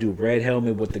probably do red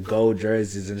helmet with the gold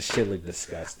jerseys and shit look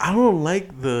disgusting. I don't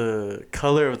like the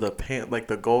color of the pant, like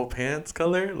the gold pants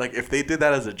color. Like if they did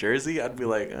that as a jersey, I'd be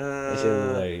like,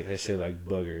 that shit like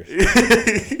boogers.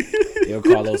 They'll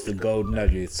call those the gold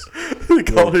nuggets. The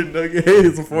golden nugget. Hey,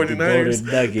 it's a 49ers.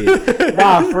 The golden nugget.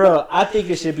 Nah, for real. I think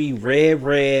it should be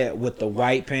red with the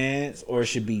white pants, or it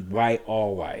should be white,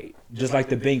 all white. Just like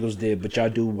the Bengals did. But y'all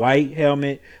do white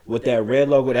helmet with that red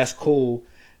logo. That's cool.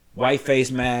 White face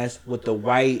mask with the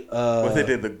white. What if they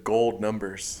did the gold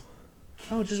numbers?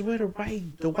 No, just wear the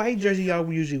white jersey y'all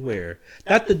usually wear.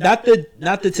 Not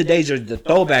the today's jersey, the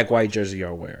throwback white jersey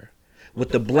y'all wear. With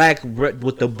the black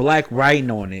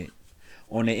writing on it.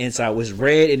 On the inside was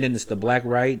red, and then it's the black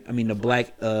the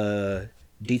black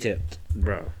detail,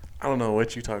 bro. I don't know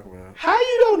what you talking about. How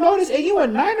you don't notice? And you a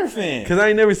Niner fan? Because I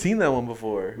ain't never seen that one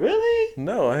before. Really?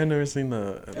 No, I ain't never seen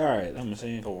the. All right, I'm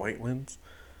saying the white ones.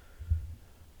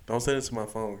 Don't send it to my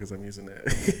phone because I'm using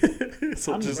that.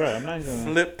 So I'm not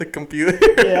gonna flip the computer.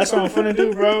 Yeah, that's what I'm finna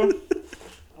do, bro.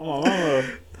 I'm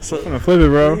gonna flip it,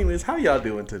 bro. Anyways, how y'all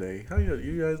doing today? How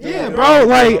you guys doing? Yeah, bro.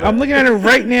 Like I'm looking at it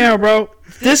right now, bro.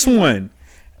 This one.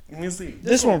 Let me see.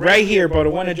 This one right here, bro. The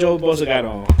one that Joe Bosa got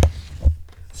on.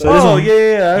 So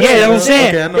yeah. Yeah, that's what I'm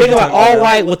saying. Okay, they got all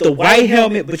white with the white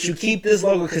helmet, but you keep this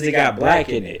logo because they got black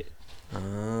in it.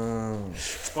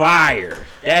 Fire.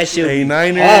 That shit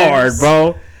was hard,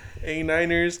 bro. Hey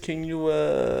Niners, can you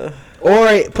Or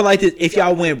put like this: if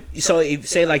y'all win, so if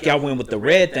say like y'all win with the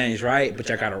red things, right? But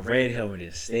y'all got a red helmet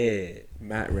instead.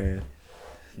 Matt ran?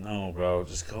 No, bro,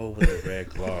 just go with the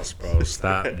red gloss, bro.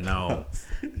 Stop, no,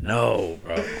 bro,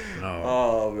 no.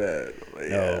 Oh man, yeah.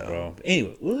 No, bro.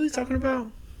 Anyway, what were we talking about?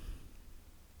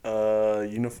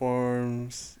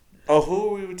 Uniforms. Oh, who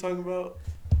were we talking about?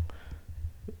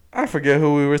 I forget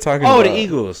who we were talking about. Oh, the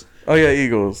Eagles. Oh yeah,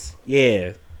 Eagles.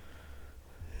 Yeah.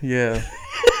 Yeah.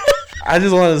 I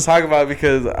just wanted to talk about it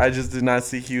because I just did not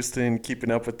see Houston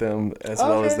keeping up with them as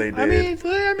well as they did. I mean,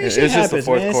 It's shit just the happens,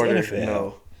 fourth man. It's quarter. NFL. You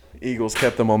know, Eagles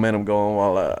kept the momentum going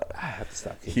while I have to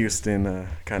stop. Houston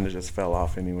kind of just fell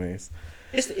off anyways.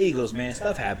 It's the Eagles, man.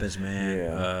 Stuff happens, man.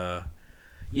 Yeah.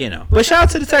 You know. But shout out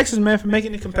to the Texans, man, for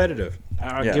making it competitive.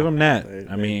 I'll give them that.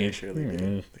 They surely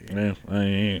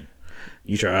did.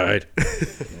 You tried.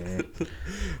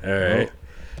 All right.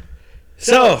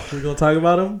 So we're gonna talk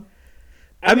about them.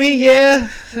 I mean, yeah.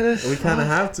 We kind of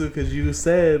have to because you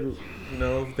said,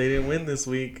 if they didn't win this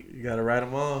week, you got to write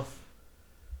them off.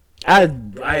 I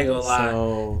ain't gonna lie.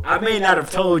 So, I may not have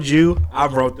told you. I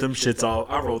wrote them shits off.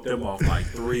 I wrote them off like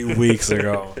 3 weeks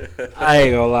ago. I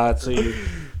ain't gonna lie to you.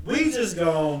 We just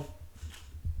gonna.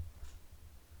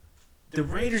 The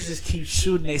Raiders just keep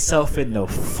shooting themselves in the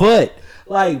foot.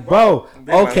 Like, bro,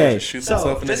 okay. So,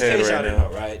 Just in case y'all didn't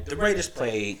know, right? The Raiders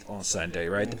played on Sunday,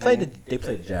 right? They played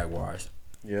the Jaguars.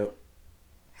 Yep.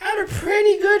 Had a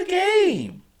pretty good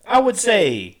game, I would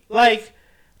say. Like,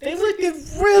 they looked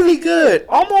really good.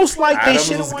 Almost like they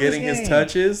should have won this game. Adams was getting his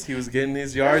touches. He was getting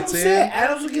his yards in.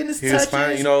 Adams was getting his touches. Was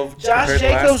fine, Josh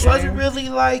Jacobs wasn't really,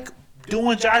 like,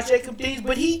 doing Josh Jacobs things,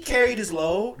 but he carried his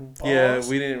load. Yeah,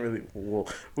 we didn't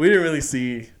really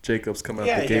see Jacobs come out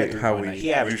the gate how we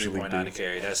usually do. To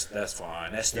carry. That's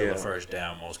fine. That's still a first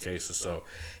down in most cases. So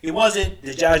he wasn't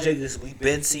the Josh Jacobs we've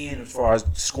been seeing as far as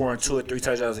scoring 2 or 3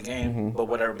 touchdowns a game, but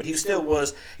whatever. But he still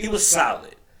was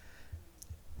solid.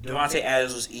 Devontae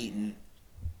Adams was eating.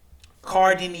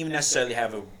 Carr didn't even necessarily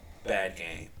have a bad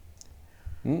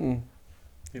game.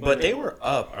 But they were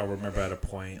up, I remember, at a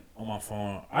point on my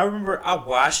phone. I remember I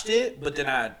watched it, but then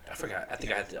I forgot. I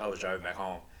think I was driving back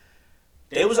home.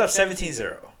 They was up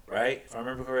 17-0, right? If I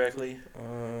remember correctly.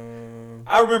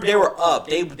 I remember they were up.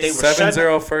 They were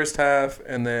 7-0 first half,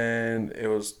 and then it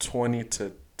was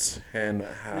 20-10 at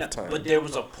halftime. But there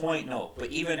was a point, but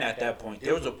even at that point,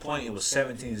 there was a point it was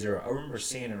 17-0. I remember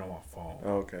seeing it on my phone.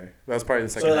 Okay. That's probably the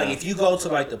second half. half. So, like, if you go to,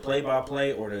 like, the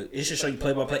play-by-play or it should show you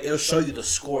play-by-play, it'll show you the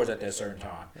scores at that certain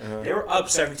time. They were up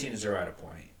 17-0 at a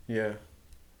point. Yeah.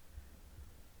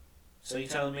 So you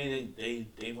telling me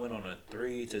they went on a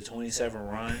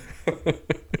 3-27 run?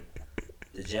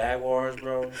 The Jaguars,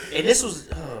 bro. And this was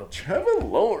Trevor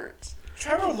Lawrence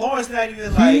not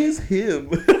even like he's him.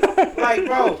 like,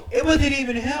 bro, it wasn't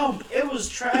even him. It was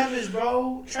Travis,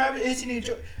 bro. Travis Etienne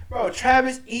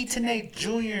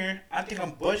Jr. I think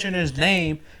I'm butchering his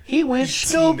name. He went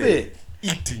stupid.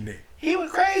 Etienne. He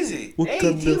went crazy.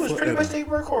 He was pretty much their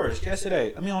workhorse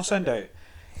on Sunday.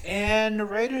 And the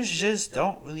Raiders just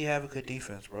don't really have a good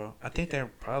defense, bro. I think they're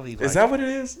probably like... Is that what it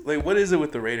is? Like, what is it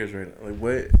with the Raiders right now? Like,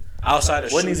 what... Outside of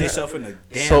shooting themselves in the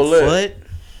damn foot?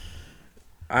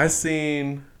 I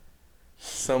seen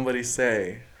somebody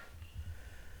say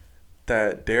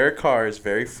that Derek Carr is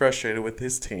very frustrated with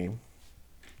his team,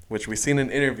 which we seen in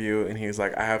an interview, and he was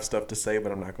like, I have stuff to say,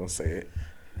 but I'm not going to say it.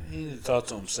 He need to talk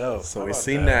to himself. So we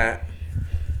seen that.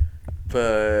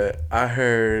 But I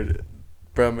heard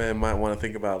Brumman might want to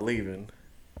think about leaving,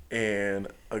 and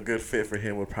a good fit for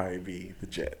him would probably be the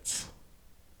Jets.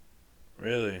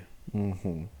 Really?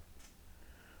 Mm-hmm.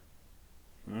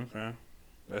 Okay.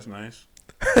 That's nice.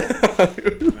 I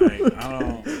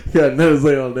don't. Yeah, nothing to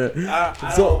say on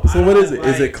that. So what is it?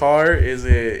 Is it Carr? Is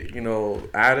it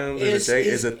Adams? Is it Jake?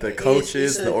 Is it the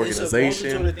coaches? The organization?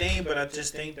 It's a multitude of things, but I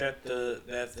just think that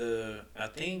I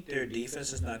think their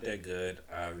defense is not that good.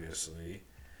 Obviously.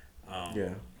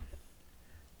 Yeah.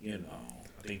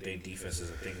 I think their defense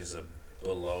is a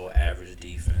below average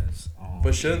defense.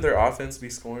 But shouldn't their offense be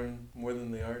scoring more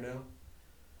than they are now?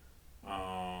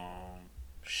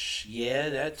 Yeah,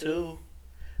 that too.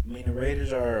 I mean, the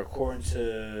Raiders are, according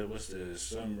to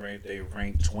they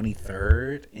ranked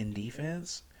 23rd in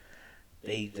defense.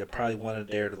 They're probably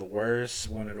they're the worst.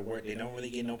 One of the worst. They don't really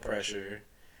get no pressure.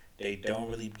 They don't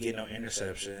really get no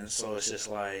interceptions. So it's just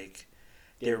like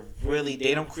they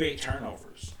don't create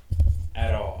turnovers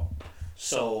at all.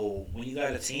 So when you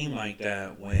got a team like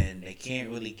that, when they can't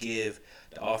really give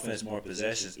the offense more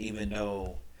possessions, even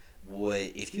though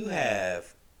if you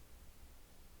have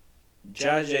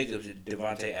Josh Jacobs and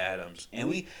Devontae Adams. And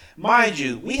we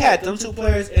had them two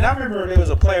players. And I remember there was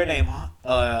a player named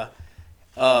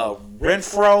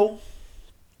Renfro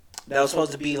that was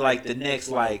supposed to be like the next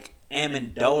like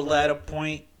Amendola at a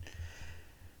point.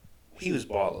 He was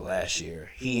balling last year.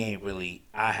 He ain't really.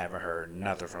 I haven't heard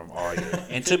nothing from him all year.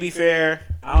 And to be fair,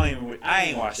 I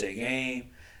ain't watched that game,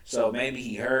 so maybe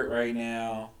he hurt right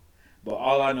now. But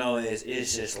all I know is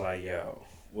it's just like, yo,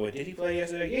 what did he play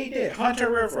yesterday? Yeah, he did.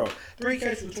 Hunter Renfro, 3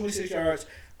 catches for 26 yards.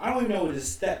 I don't even know what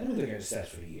his stat. Let me look at his stats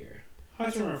for the year.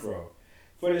 Hunter Renfro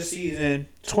for the season,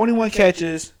 21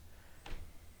 catches.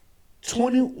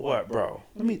 20 what, bro?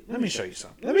 Let me show you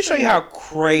something. Let me show you how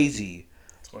crazy.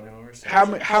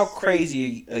 How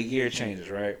crazy a year changes,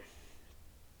 right?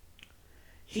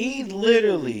 He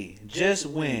literally just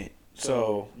went.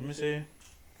 So let me see.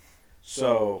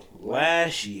 So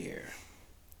last year,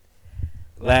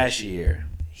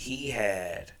 he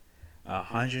had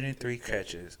 103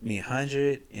 catches.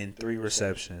 103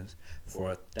 receptions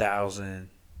for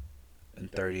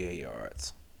 1,038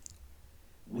 yards.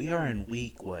 We are in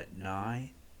week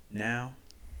 9 now.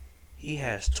 He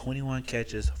has 21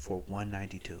 catches for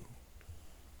 192.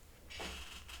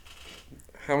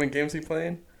 How many games he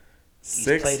playing? 6?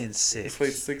 He's played in 6. He's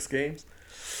played 6 games?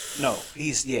 No,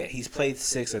 he's played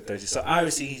 6 or 30. So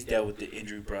obviously he's dealt with the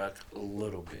injury bug a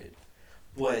little bit.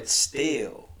 But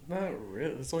still. Not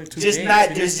really. It's only 2 just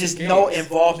games. There's just no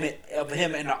involvement of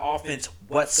him in the offense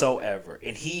whatsoever.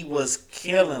 And he was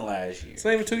killing last year. It's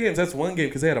not even 2 games. That's 1 game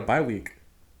because they had a bye week.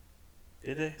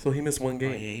 Did they? So he missed 1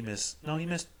 game. Oh, yeah, he missed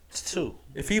 2.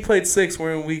 If he played 6,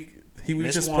 we're in week. He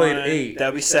just played 8.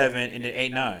 That'd be 7, and then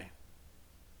 8, 9.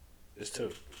 It's 2.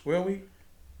 Where are we?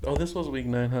 Oh, this was week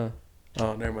 9, huh?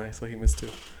 Oh, never mind. So he missed 2.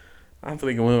 I'm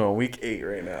thinking we're on week 8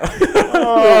 right now.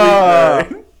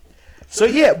 So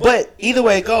yeah, but either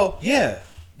way it go, yeah,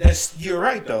 you're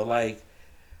right though. Like,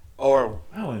 or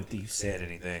I don't even think you said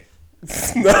anything.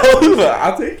 No,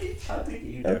 I'll take it.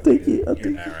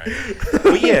 You're not right.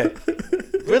 But yeah,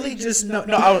 really just no.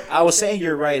 I was saying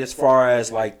you're right as far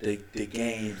as like the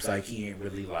games. Like he ain't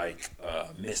really like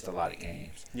missed a lot of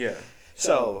games. Yeah.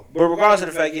 So, but regardless of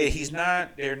the fact, yeah,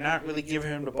 they're not really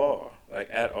giving him the ball like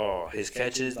at all. His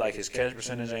catch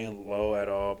percentage ain't low at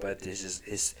all. But it's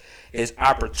just his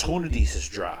opportunities has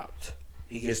dropped.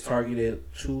 He gets targeted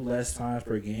 2 less times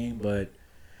per game, but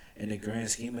in the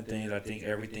grand scheme of things, I think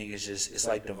everything is it's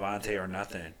like Devontae or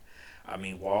nothing. I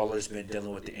mean, Waller's been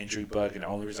dealing with the injury bug, and the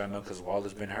only reason I know because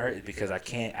Waller's been hurt is because I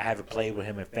haven't played with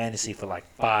him in fantasy for like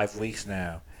 5 weeks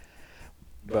now.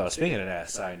 Bro, speaking of that,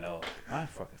 side note, my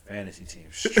fucking fantasy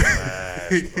team's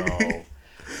trash, bro.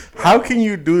 How can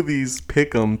you do these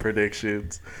pick'em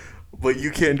predictions, but you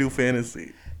can't do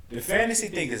fantasy? The fantasy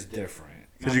thing is different.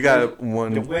 Because you got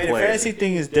one player. The fantasy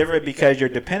thing is different because you're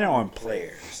dependent on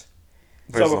players.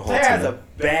 So if a player has a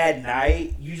bad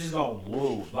night, you just gonna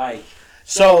lose. Like,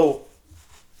 so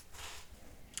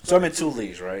I'm in 2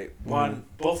 leagues, right?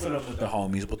 Both of them with the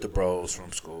homies, with the bros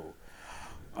from school.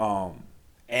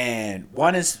 And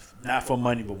one is not for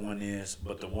money, but one is.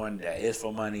 But the one that is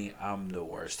for money, I'm the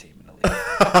worst team in the league.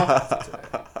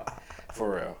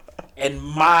 For real. And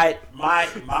my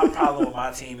problem with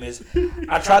my team is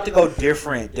I tried to go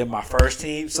different than my first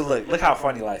team. So look how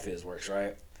funny life works,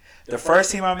 right? The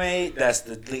first team I made, that's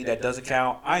the league that doesn't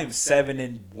count. I am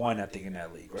 7-1, I think, in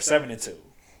that league, or 7-2,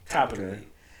 top of the league.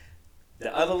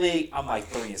 The other league, I'm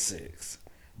like 3-6.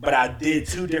 But I did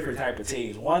 2 different type of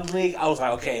teams. One league, I was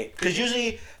like, okay, because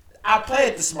usually I play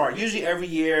it the smart. Usually every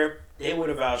year they would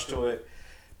have vouched to it.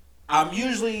 I'm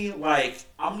usually like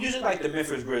the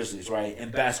Memphis Grizzlies, right,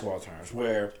 in basketball terms,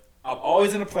 where I'm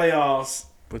always in the playoffs.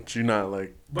 But you're not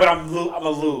like. But I'm a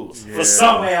lose. Yeah. For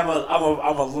some way, I'm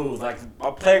a lose. Like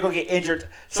a player gonna get injured,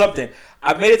 something.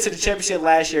 I made it to the championship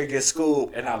last year against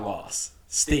school, and I lost.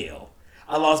 Still,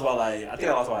 I lost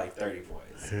by 30 points.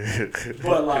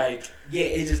 But like, yeah,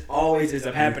 it just always ends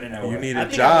up happening that way. You need a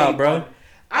job, bro.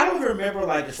 I don't even remember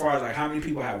like as far as like how many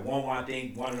people have won one. I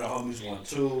think one of the homies won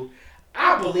 2.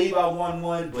 I believe I won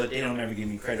 1, but they don't ever give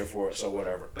me credit for it, so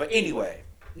whatever. But anyway,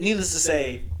 needless to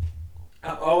say,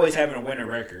 I'm always having a winning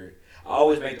record. I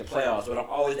always make the playoffs, but I'm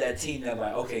always that team that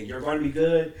like, okay, you're going to be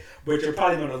good, but you're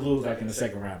probably going to lose like in the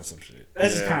second round or some shit.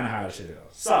 That's just kind of how the shit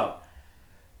goes. So,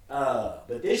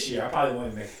 but this year I probably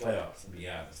won't make the playoffs. To be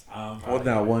honest, well,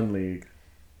 now one league.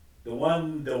 The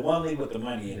one league with the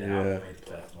money in it, I won't make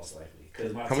the playoffs most likely.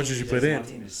 How much did you put in? My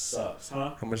team just sucks,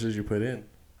 huh? How much did you put in?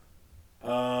 Damn,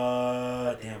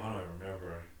 I don't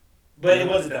remember. But it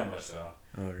wasn't that much though.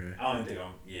 Okay. I don't think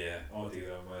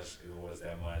that much. It was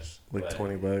that much. Like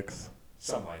 $20.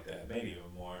 Something like that. Maybe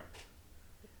even more.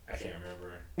 I can't remember.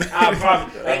 I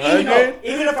probably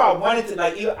even if I wanted to,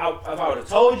 like, if I would have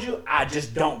told you, I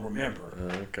just don't remember.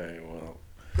 Okay, well,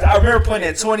 I remember putting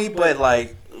in 20, but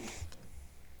like,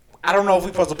 I don't know if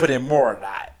we're supposed to put in more or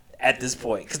not at this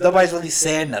point because nobody's really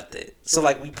saying nothing. So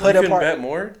like, we put you can bet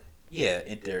more. Yeah,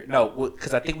 in theory. No,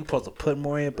 because I think we're supposed to put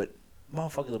more in, but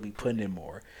motherfuckers will be putting in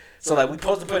more. So like, we're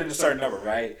supposed to put in a certain number,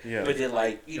 right? Yeah. But then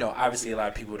like, obviously a lot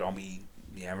of people don't be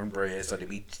having bread, so they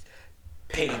be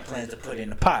paying plans to put in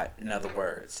the pot. In other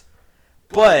words,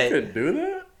 but You could do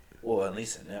that. well, at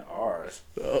least in ours.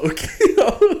 Okay.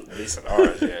 At least in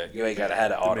ours, yeah. You ain't gotta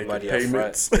have all the money up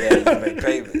front. Yeah, you can make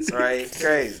payments, right?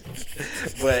 Crazy.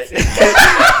 But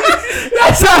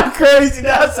that sounds crazy.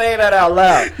 Not saying that out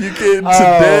loud. You get into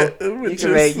debt with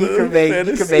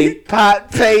You can make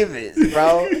pot payments,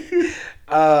 bro.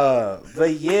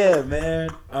 But yeah, man.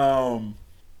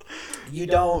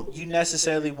 You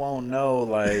necessarily won't know,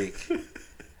 like,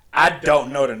 I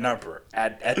don't know the number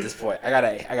at this point. I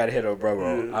gotta hit a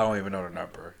bro. I don't even know the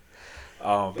number.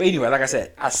 But anyway, like I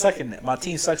said, my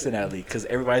team sucks in that league because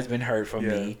everybody's been hurt from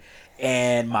me.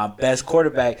 And my best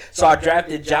quarterback. So I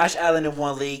drafted Josh Allen in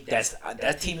one league.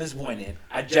 That team is winning.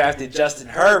 I drafted Justin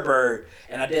Herbert,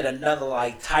 and I did another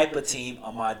like type of team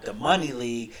on the money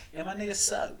league. And my niggas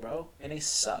suck, bro. And they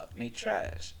suck. And they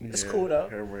trash. It's cool though.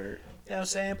 Herbert. You know what I'm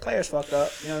saying? Players fucked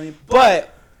up. You know what I mean?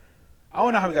 But I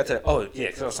don't know how we got to that. Oh yeah,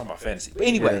 because I was talking about fantasy. But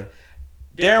anyway.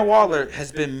 Darren Waller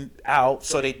has been out,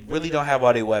 so they really don't have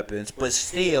all their weapons. But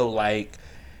still, like,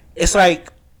 it's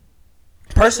like,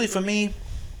 personally for me,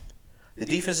 the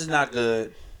defense is not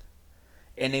good.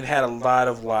 And they've had a lot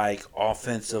of, like,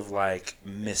 offensive, like,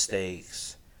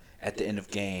 mistakes at the end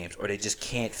of games. Or they just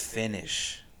can't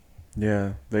finish.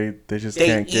 Yeah, they just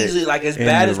can't get easily, like, as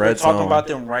bad as we're talking about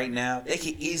them right now, they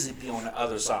could easily be on the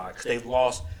other side. Because they've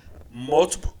lost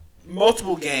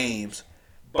multiple games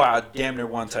by damn near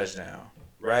one touchdown.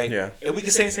 Right? Yeah. And we can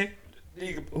say the same.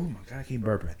 Oh my God, I keep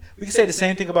burping. We can say the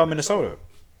same thing about Minnesota.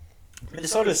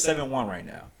 Minnesota is 7-1 right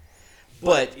now.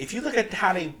 But if you look at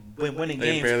how they've been winning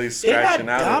games, they're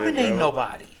not dominating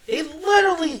nobody. They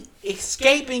literally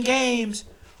escaping games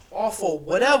off of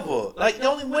whatever. Like, they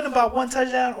only win about one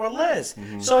touchdown or less.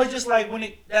 Mm-hmm. So it's just like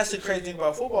that's the crazy thing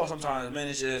about football sometimes, man.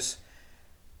 It's just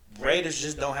Raiders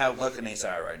just don't have luck on their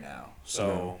side right now.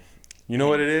 So you know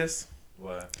what it is?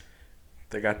 What?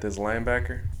 They got this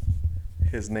linebacker.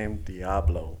 His name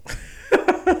Diablo.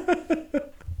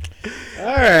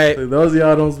 All right. So those of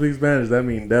y'all don't speak Spanish, that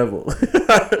means devil. So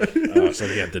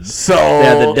they got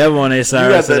the devil on their side.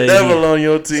 You got the devil on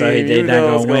your team. So they're not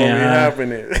gonna win, huh?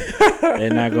 Happening.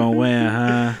 They're not gonna win,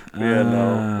 huh? Yeah,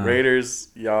 no. Raiders,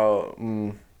 y'all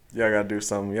gotta do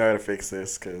something. Y'all gotta fix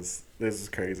this because this is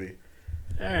crazy.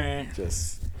 All right.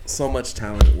 Just so much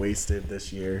talent wasted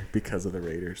this year because of the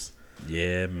Raiders.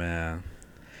 Yeah, man.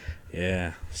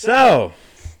 Yeah. So,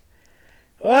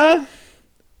 well,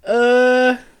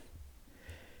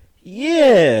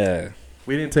 yeah.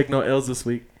 We didn't take no L's this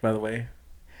week, by the way.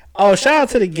 Oh, shout out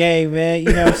to the game, man.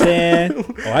 You know what I'm saying?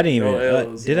 Oh, I didn't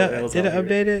even. Did I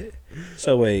update it?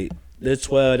 So wait, the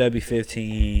 12 that'd be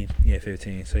 15. Yeah,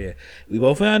 15. So yeah, we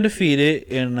both went undefeated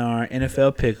in our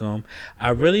NFL pick'em. I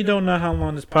really don't know how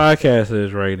long this podcast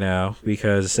is right now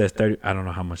because it says 30. I don't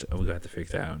know how much we got to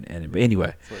fix that on. But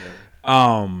anyway,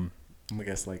 I'm gonna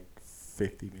guess like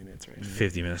 50 minutes right now.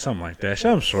 50 minutes, something like that.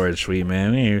 Something short and sweet,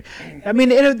 man. I mean,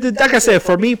 like I said,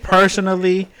 for me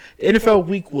personally, the NFL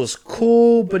week was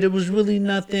cool, but it was really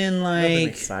nothing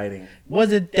exciting.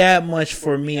 Wasn't that much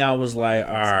for me. I was like,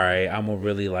 all right, I'm gonna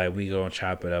really we gonna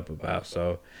chop it up about.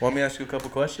 So, want me to ask you a couple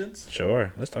questions?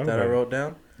 Sure, let's talk about it. That I wrote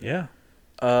down. Yeah.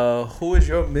 Who is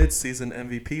your midseason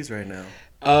MVPs right now?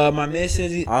 My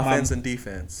midseason offense and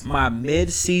defense. My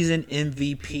midseason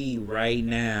MVP right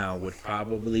now would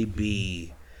probably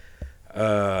be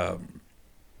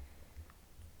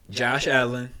Josh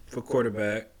Allen for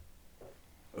quarterback.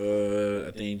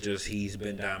 I think just he's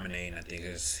been dominating. I think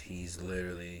he's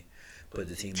literally put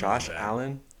the team. Josh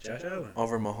Allen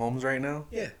over Mahomes right now.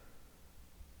 Yeah.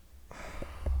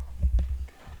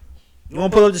 You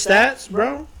want to pull up the stats,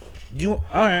 bro? All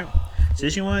right.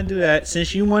 Since you want to do that,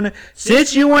 since you want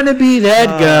to be that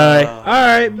guy, all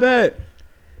right, bet.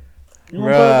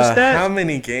 Bruh, how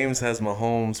many games has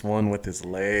Mahomes won with his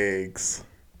legs?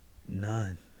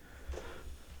 None.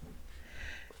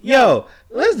 Yo,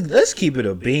 let's keep it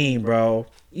a beam, bro.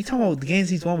 You talking about the games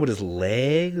he's won with his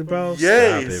legs, bro?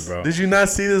 Yes. Stop it, bro. Did you not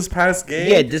see this past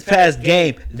game? Yeah, this past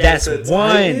game. That's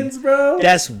one. Titans, bro?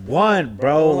 That's one,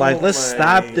 bro. Oh, let's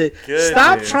stop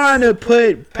Stop trying to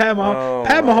put Pat Mahomes.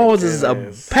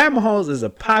 Pat Mahomes is a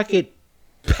pocket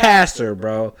passer,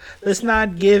 bro. Let's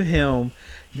not give him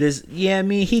this. Yeah, I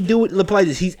mean, he do it. Look like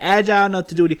this. He's agile enough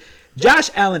to do it. Josh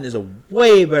Allen is a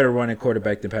way better running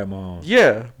quarterback than Pat Mahomes.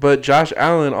 Yeah, but Josh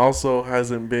Allen also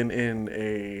hasn't been in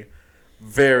a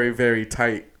very, very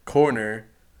tight corner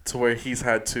to where he's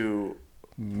had to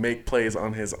make plays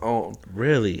on his own.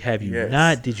 Really? Have you Yes.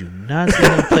 not? Did you not see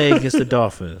him play against the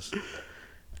Dolphins?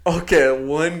 Okay,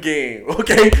 one game.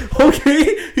 Okay.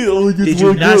 He only gets Did you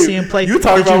one not game. see him play? You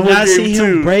talking Did you about one not game see him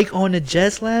too. break on the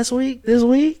Jets this week?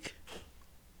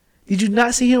 Did you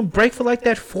not see him break for like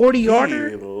that 40-yarder?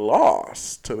 He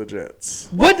lost to the Jets.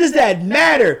 What does that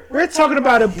matter? We're talking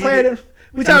about a player that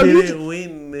we talking.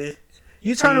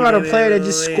 You talking about a player that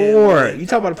just scored. You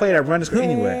talking about a player that runs.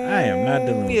 Anyway, I am not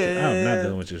dealing with you. I'm not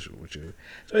dealing with you.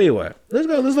 So anyway, let's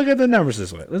go. Let's look at the numbers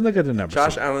this way. Let's look at the numbers.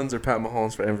 Josh Allen's or Pat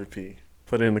Mahomes for MVP?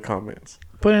 Put it in the comments.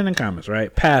 Put it in the comments,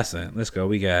 right? Passing. Let's go.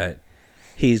 He got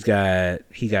a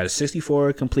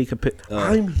 64 complete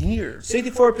I'm here.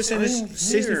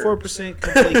 64%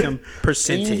 complete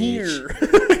percentage.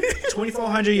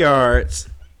 2,400 yards,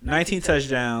 19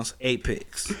 touchdowns, 8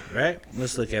 picks. Right?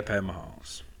 Let's look at Pat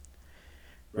Mahomes.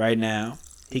 Right now,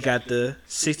 he got the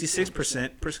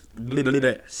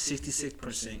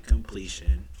 66%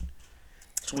 completion,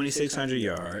 2,600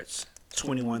 yards,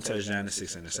 21 touchdowns, and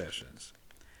 6 interceptions.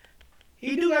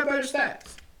 He do got better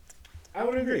stats. I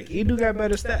would agree. He do got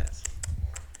better stats.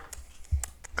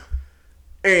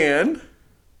 And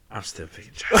I'm still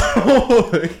picking Josh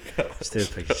Allen. Still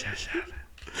picking Josh Allen.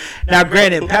 Now,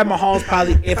 granted, Pat Mahomes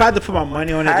probably, if I had to put my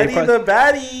money on it, Patty the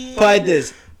baddie. probably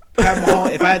this. Pat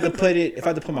Mahomes, if I had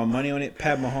to put my money on it,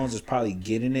 Pat Mahomes is probably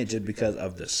getting it just because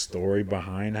of the story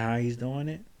behind how he's doing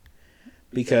it.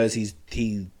 Because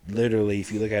he literally,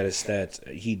 if you look at his stats,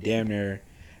 he damn near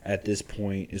at this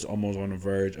point is almost on the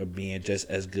verge of being just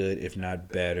as good, if not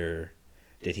better,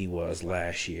 than he was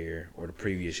last year or the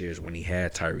previous years when he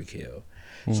had Tyreek Hill.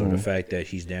 Mm-hmm. So the fact that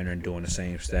he's down there and doing the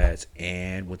same stats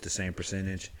and with the same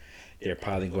percentage, they're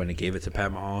probably going to give it to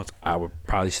Pat Mahomes. I would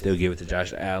probably still give it to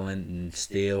Josh Allen and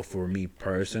still for me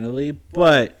personally,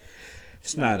 but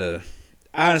it's not a.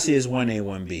 Honestly, it's 1A,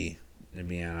 1B, to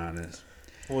be honest.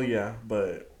 Well, yeah,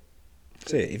 but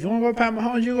that's it. If you want to go with Pat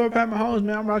Mahomes, you go with Pat Mahomes,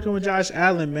 man. I'm rocking with Josh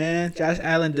Allen, man. Josh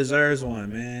Allen deserves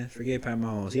one, man. Forget Pat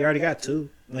Mahomes. He already got 2.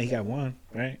 No, he got 1,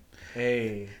 right?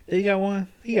 hey, He got 1.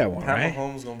 He got 1, Pat right?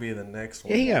 Mahomes gonna be the next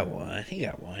one. Yeah, he got 1. He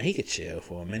got 1. He could chill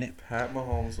for a minute. Pat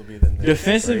Mahomes will be the next.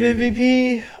 Defensive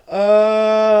Brady.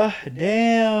 MVP?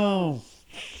 Damn.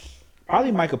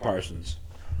 Probably Michael Parsons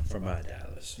from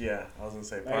Dallas. Yeah, I was gonna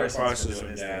say Michael Parsons been doing from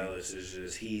his Dallas is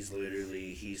just, he's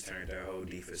turned that whole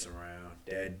defense around.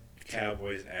 That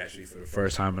Cowboys actually, for the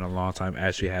first time in a long time,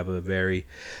 actually have a very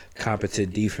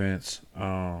competent defense.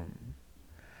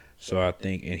 So I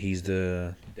think, and he's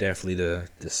definitely the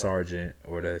sergeant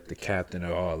or the captain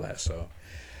of all that. So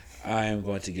I am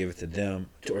going to give it to them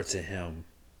or to him.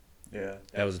 Yeah.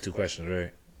 That was the 2 questions,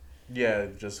 right? Yeah,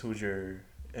 just who's your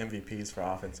MVPs for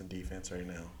offense and defense right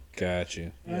now? Got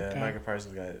you. Yeah, Okay. Michael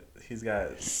Parsons he's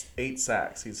got 8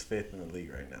 sacks. He's 5th in the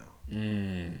league right now.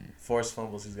 Forced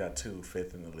fumbles, he's got 2,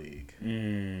 5th in the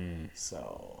league.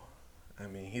 So, I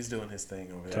mean, he's doing his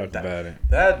thing over there. Talked about it.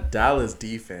 That Dallas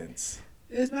defense.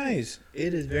 It's nice.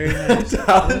 It is very nice.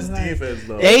 Dallas nice. defense,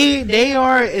 though. They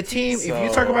are a team. If you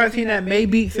So- talk about a team that may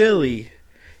beat Philly,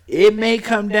 it may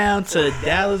come down to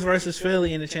Dallas versus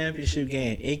Philly in the championship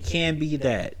game. It can be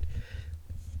that.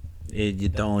 You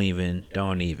don't even.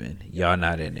 Y'all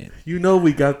not in it. You know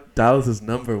we got Dallas's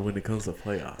number when it comes to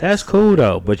playoffs. That's cool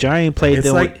though, but y'all ain't played It's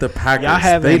them. like with, the Packers. Y'all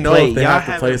haven't They know played, if they y'all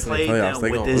have to play us in the haven't playoffs, them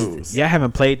they with gonna this- lose. Y'all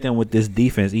haven't played them with this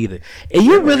defense either, and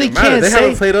you really It doesn't matter. can't They say.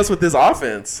 haven't played us with this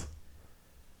offense.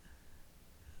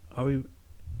 Are we?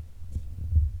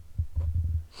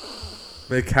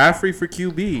 McCaffrey for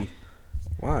QB.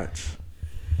 Watch.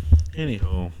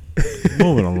 Anywho,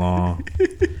 moving along.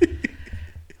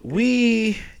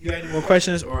 You got any more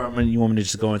questions, or you want me to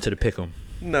just go into the pick'em?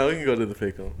 No, we can go to the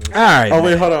pick 'em. All right. Oh,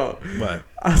 wait, man. hold on. What?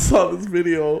 I saw this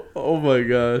video. Oh, my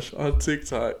gosh. On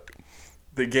TikTok.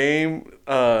 The game,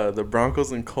 the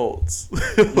Broncos and Colts,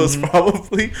 was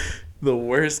probably the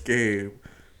worst game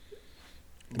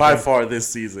by far this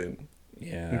season.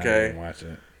 Yeah. Okay. I didn't watch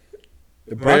it.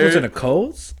 The Broncos and the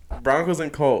Colts. Broncos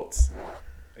and Colts.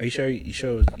 Are you sure?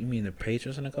 You mean the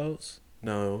Patriots and the Colts?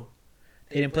 No.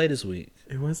 They didn't play this week.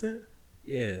 It wasn't?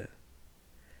 Yeah.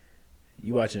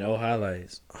 You watching old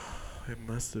highlights? It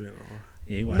must have been.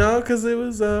 Yeah, you watching. No, because it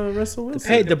was Russell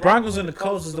Wilson. The Broncos and the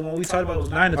Colts is the one we talked about. Was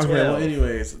 9-12. Okay, well,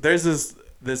 anyways, there's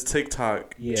this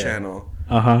TikTok channel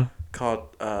called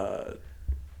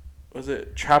was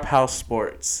it Trap House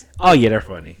Sports? Oh yeah, they're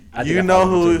funny. You know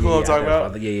who I'm talking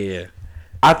about? Yeah.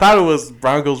 I thought it was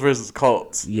Broncos versus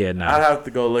Colts. Yeah, no. I'd have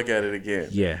to go look at it again.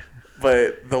 Yeah.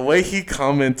 But the way he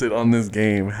commented on this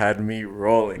game had me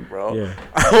rolling, bro. Yeah.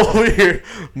 I'm over here.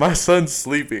 My son's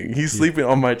sleeping. He's sleeping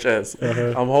on my chest.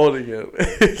 I'm holding him.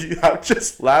 I'm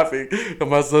just laughing. And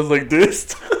my son's like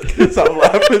this. Because I'm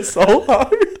laughing so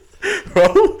hard.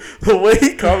 Bro, the way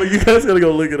he comments, you guys gotta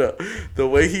go look it up. The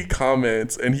way he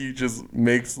comments and he just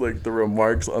makes like the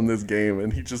remarks on this game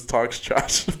and he just talks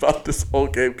trash about this whole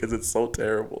game because it's so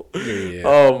terrible. Yeah.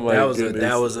 Oh my goodness.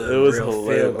 It was real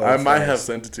hilarious. field goal I might have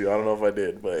sent it to you. I don't know if I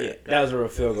did, but Yeah, that was a real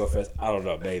field goal fest. I don't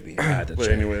know, maybe. I had to but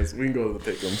check. anyways, we can go to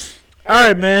the pick'ems. All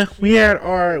right, man. We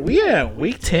had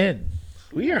week 10.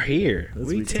 We are here. That's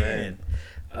Week week 10.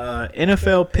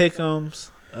 NFL pick'ems.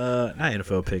 Not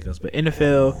NFL pick'ems, but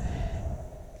NFL.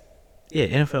 Yeah,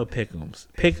 NFL pick'ems.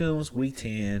 Pick'ems week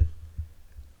 10.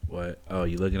 What? Oh,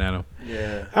 you looking at them?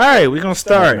 Yeah. All right, we're gonna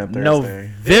start Thursday.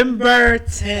 November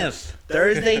 10th,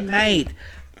 Thursday night.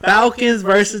 Falcons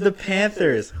versus the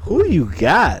Panthers. Who you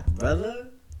got, brother?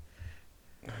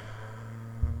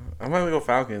 I'm gonna go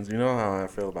Falcons. You know how I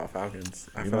feel about Falcons.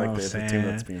 I feel like they're the team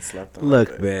that's being slept on.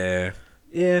 Look, man.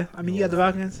 Yeah, I mean, you got the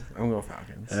Falcons? I'm going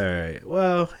Falcons. All right.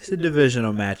 Well, it's a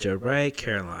divisional matchup, right?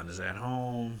 Carolina's at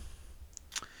home.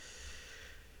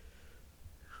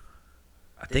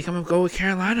 I think I'm going to go with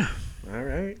Carolina. All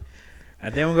right. I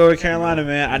think I'm going to go with Carolina,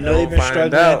 man. I know they've been Find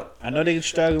struggling. out. I know they've been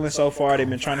struggling so far. They've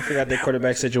been trying to figure out their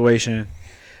quarterback situation.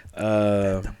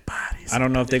 I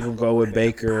don't know if they're going to go with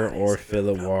Baker or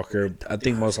Phillip Walker. I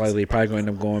think most likely probably going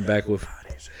to end up going back with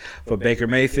for Baker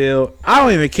Mayfield. I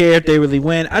don't even care if they really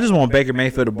win. I just want Baker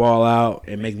Mayfield to ball out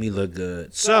and make me look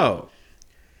good. So,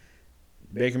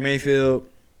 Baker Mayfield,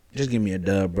 just give me a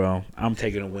dub, bro. I'm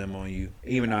taking a whim on you,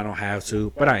 even though I don't have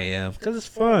to, but I am because it's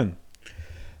fun.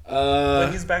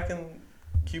 But he's back in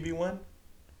QB1?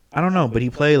 I don't know, but he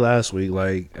played last week.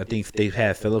 Like, I think they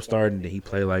had Phillips starting, and he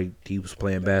played like he was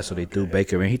playing bad, so they threw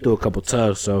Baker in. He threw a couple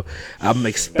tugs, so I'm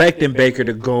expecting Baker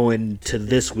to go into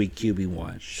this week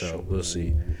QB1. So we'll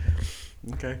see.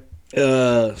 Okay.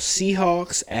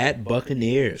 Seahawks at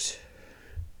Buccaneers.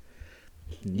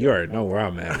 You already know where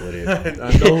I'm at with it.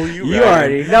 I know who you You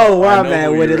already know where I'm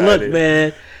at with it. Look,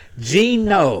 man,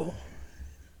 Geno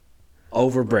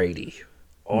over Brady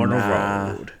on the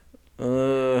road.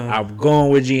 I'm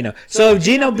going with Geno. So if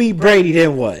Geno beat Brady,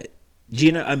 then what?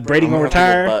 Brady gonna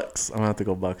retire? Bucks. I'm gonna have to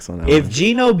go Bucks on that. If one.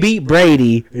 Geno beat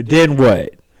Brady, then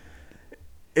what?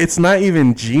 It's not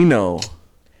even Geno.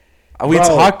 We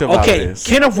talked about this.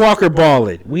 Kenneth Walker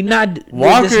balling.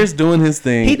 Walker's doing his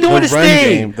thing. He doing his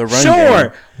thing. The run sure,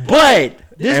 game. but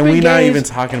this And we're not games, even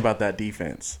talking about that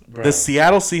defense. Bro. The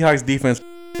Seattle Seahawks defense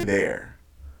there.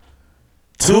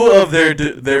 Two of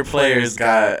their players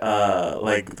got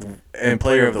and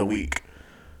player of the week.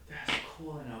 That's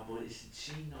cool now, but it's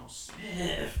Geno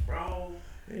Smith, bro.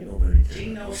 Ain't nobody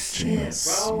Geno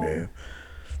Smith, bro.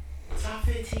 Top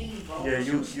 15, bro. Yeah,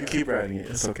 you keep writing it.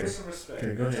 It's okay. Put some respect.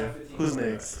 Okay, go ahead. Who's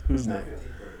next?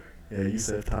 Yeah, you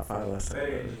said top 5 last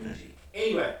time.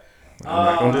 Anyway, I'm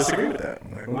not gonna disagree with that.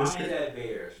 I'm not gonna Lions disagree. at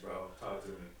Bears, bro. Talk to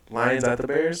me. Lions at the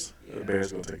Bears. Yeah. The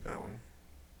Bears gonna take that one.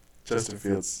 Justin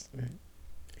Fields,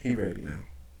 he ready now.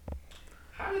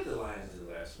 How did the Lions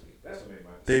do last week? That's what made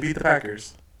my. They beat the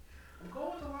Packers. I'm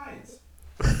going with the Lions.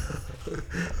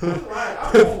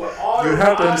 I'm going with all You the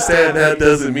have to Lions. understand that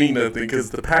doesn't mean nothing because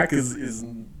the Packers is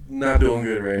not doing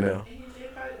good right now. I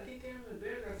think them and the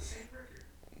Bears got the same record.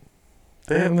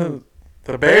 They have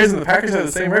the Bears and the Packers have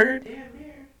the same record. Damn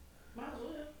near. Might as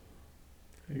well.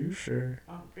 Are you sure?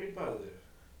 I'm pretty positive.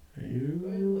 Are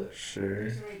you sure? Matter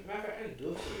of fact, I can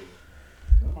do it for you.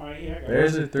 I'm already here.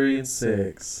 Bears are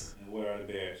 3-6. And where are the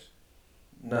Bears?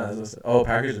 No,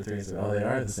 Packers are 3-6. Oh, they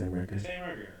are the same record. Same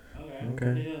record. Okay.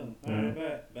 Okay. Yeah. All right,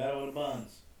 bet. Battle of the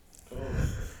buns. Cool.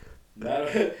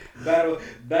 battle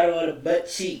of the butt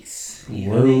cheeks. You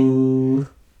know what I mean? Whoa.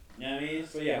 You know what I mean?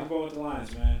 So yeah, I'm going with the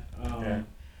Lions, man. Okay.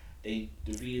 They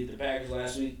defeated the Packers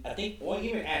last week. I think, well,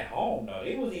 even at home, though.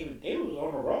 They was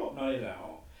on the road. No, they was at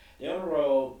home. They on the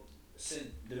road.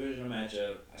 Divisional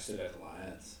matchup. I still got the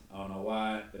Lions. I don't know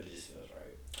why, but it just feels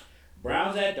right.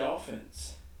 Browns at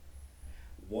Dolphins.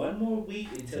 One more week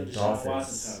until Deshaun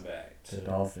Watson come back. The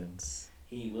Dolphins.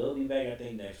 He will be back, I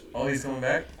think, next week. Oh, he's coming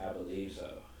back? I believe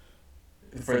so.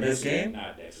 For this game?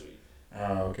 Not next week.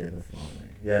 Oh, okay. The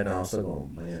following. Yeah, no, I'm still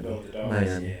going Miami. Go with the Dolphins.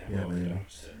 Miami. Yeah, Yeah, go with the Miami.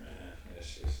 Dolphins, man.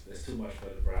 That's too much for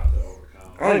the Browns to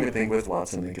overcome. I don't even think with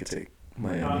Watson they could take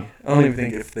Miami. I don't even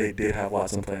think if they did have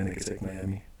Watson playing they could take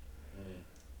Miami.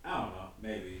 I don't know.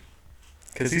 Maybe.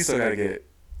 Because he's still got to get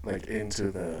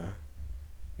into the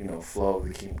flow of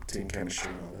the team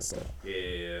chemistry and all that stuff.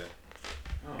 Yeah.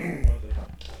 I don't know.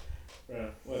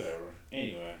 Bro, whatever.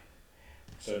 Anyway,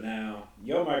 so now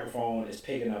your microphone is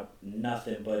picking up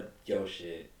nothing but your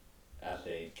shit. I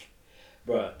think,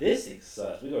 bruh, this thing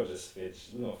sucks. We gonna finish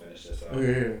this off.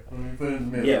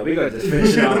 Yeah, we gonna just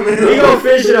finish it off. We gonna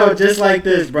finish it off just like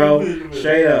this, bro.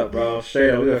 Straight up, bro.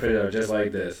 Straight up. We gonna finish it off just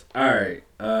like this. All right.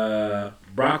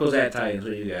 Broncos at Titans.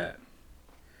 What you got?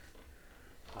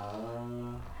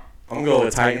 I'm gonna go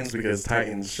with Titans because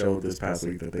Titans showed this past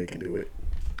week that they can do it.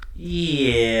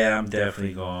 Yeah, I'm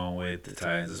definitely going with the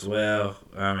Titans as well.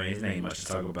 I mean, it ain't much to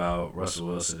talk about. Russell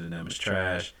Wilson and them is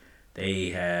trash.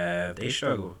 They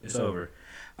struggle. It's over.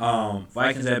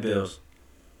 Vikings at Bills.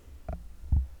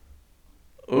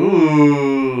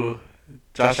 Ooh,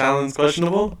 Josh Allen's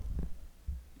questionable.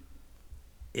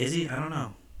 Is he? I don't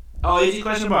know. Oh, is he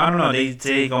questionable? I don't know. They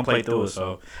say he's gonna play through it,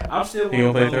 so I'm still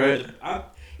gonna play through it.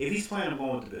 If he's playing, I'm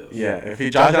going with the Bills. Yeah, if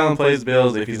Josh Allen plays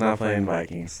Bills, if he's not playing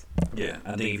Vikings. Yeah,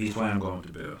 I think if he's playing, I'm going with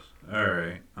the Bills. All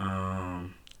right.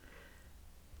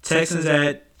 Texans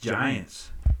at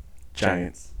Giants.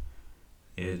 Giants.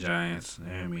 Yeah, Giants.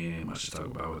 I mean, ain't much to talk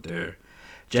about with there.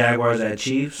 Jaguars at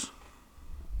Chiefs.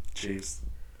 Chiefs.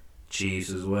 Chiefs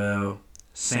as well.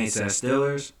 Saints at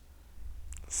Steelers.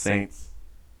 Saints.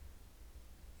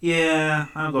 Yeah,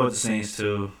 I'll go with the Saints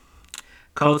too.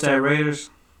 Colts at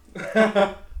Raiders.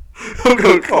 I'm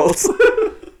going Colts.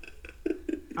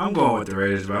 I'm going with the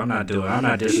Raiders, bro. I'm not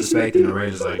disrespecting the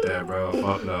Raiders like that, bro.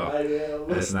 Fuck no.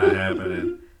 That's not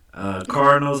happening.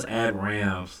 Cardinals at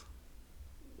Rams.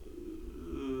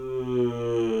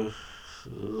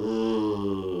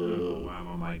 Why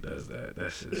my mic does that?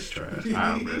 That shit is trash.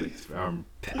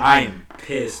 I am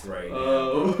pissed right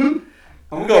now. I'm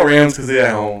gonna go Rams because they're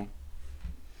at home.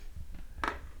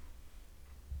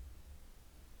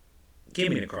 Give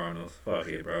me the Cardinals. Fuck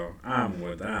it, bro.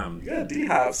 You got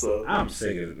D-Hop, so. I'm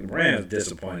sick of it. Rams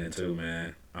disappointing too,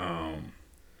 man.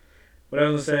 What I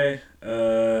was gonna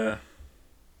say?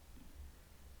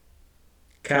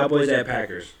 Cowboys at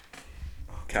Packers.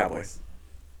 Cowboys.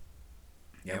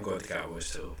 Yeah, I'm going with the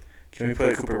Cowboys too. Can we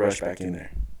put Cooper Rush back in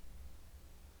there?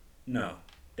 No,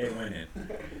 they went in.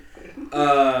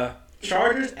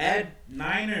 Chargers at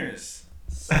Niners.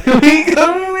 We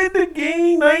coming with the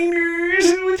game,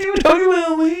 Niners. What you talking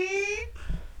about, Lee?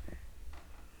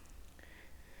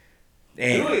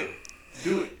 Damn.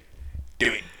 Do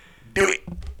it.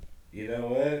 You know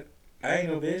what? I ain't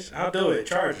no bitch. I'll do it.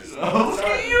 Chargers.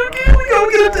 Okay. We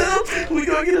gonna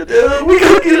get a dub.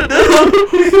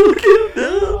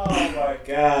 Oh my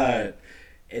god.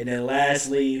 And then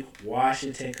lastly,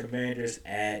 Washington Commanders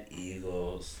at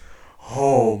Eagles.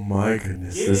 Oh my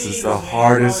goodness. This is the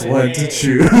hardest one to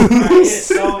choose. It's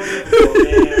so difficult,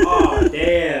 man. Oh,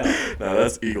 damn. No,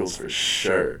 that's Eagles for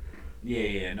sure.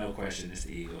 Yeah, no question. It's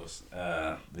the Eagles.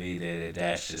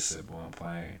 That's just simple and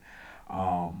plain.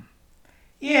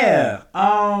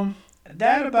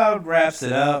 That about wraps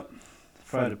it up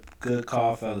for the Good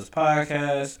Call Fellas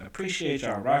podcast. Appreciate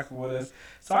y'all rocking with us.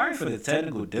 Sorry for the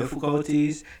technical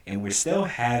difficulties, and we're still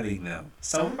having them.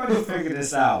 So we're going to figure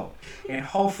this out. And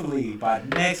hopefully by the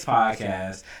next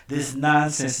podcast, this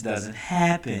nonsense doesn't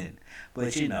happen.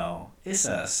 But, it's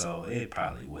us, so it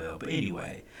probably will. But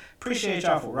anyway, appreciate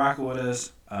y'all for rocking with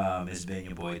us. It's been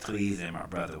your boy Cleese and my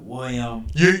brother William.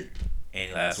 Yeah.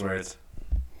 Any last words?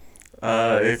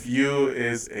 If you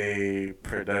is a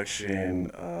production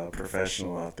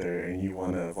professional out there and you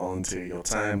want to volunteer your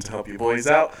time to help your boys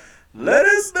out, let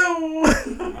us know.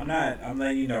 I'm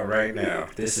letting you know right now.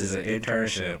 This is an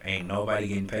internship. Ain't nobody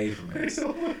getting paid from this.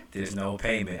 There's no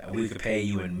payment. We could pay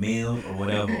you in meals or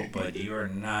whatever, but you're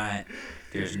not.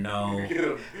 There's no.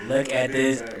 Look at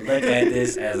this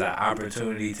as an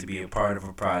opportunity to be a part of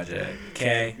a project.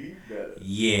 Okay?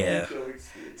 Yeah.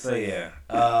 So yeah,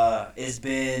 it's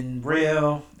been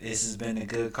real. This has been the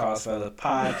Good Cause Fella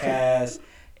podcast,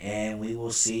 and we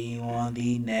will see you on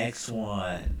the next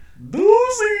one.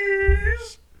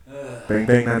 Deuces. Bang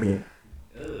bang, not again.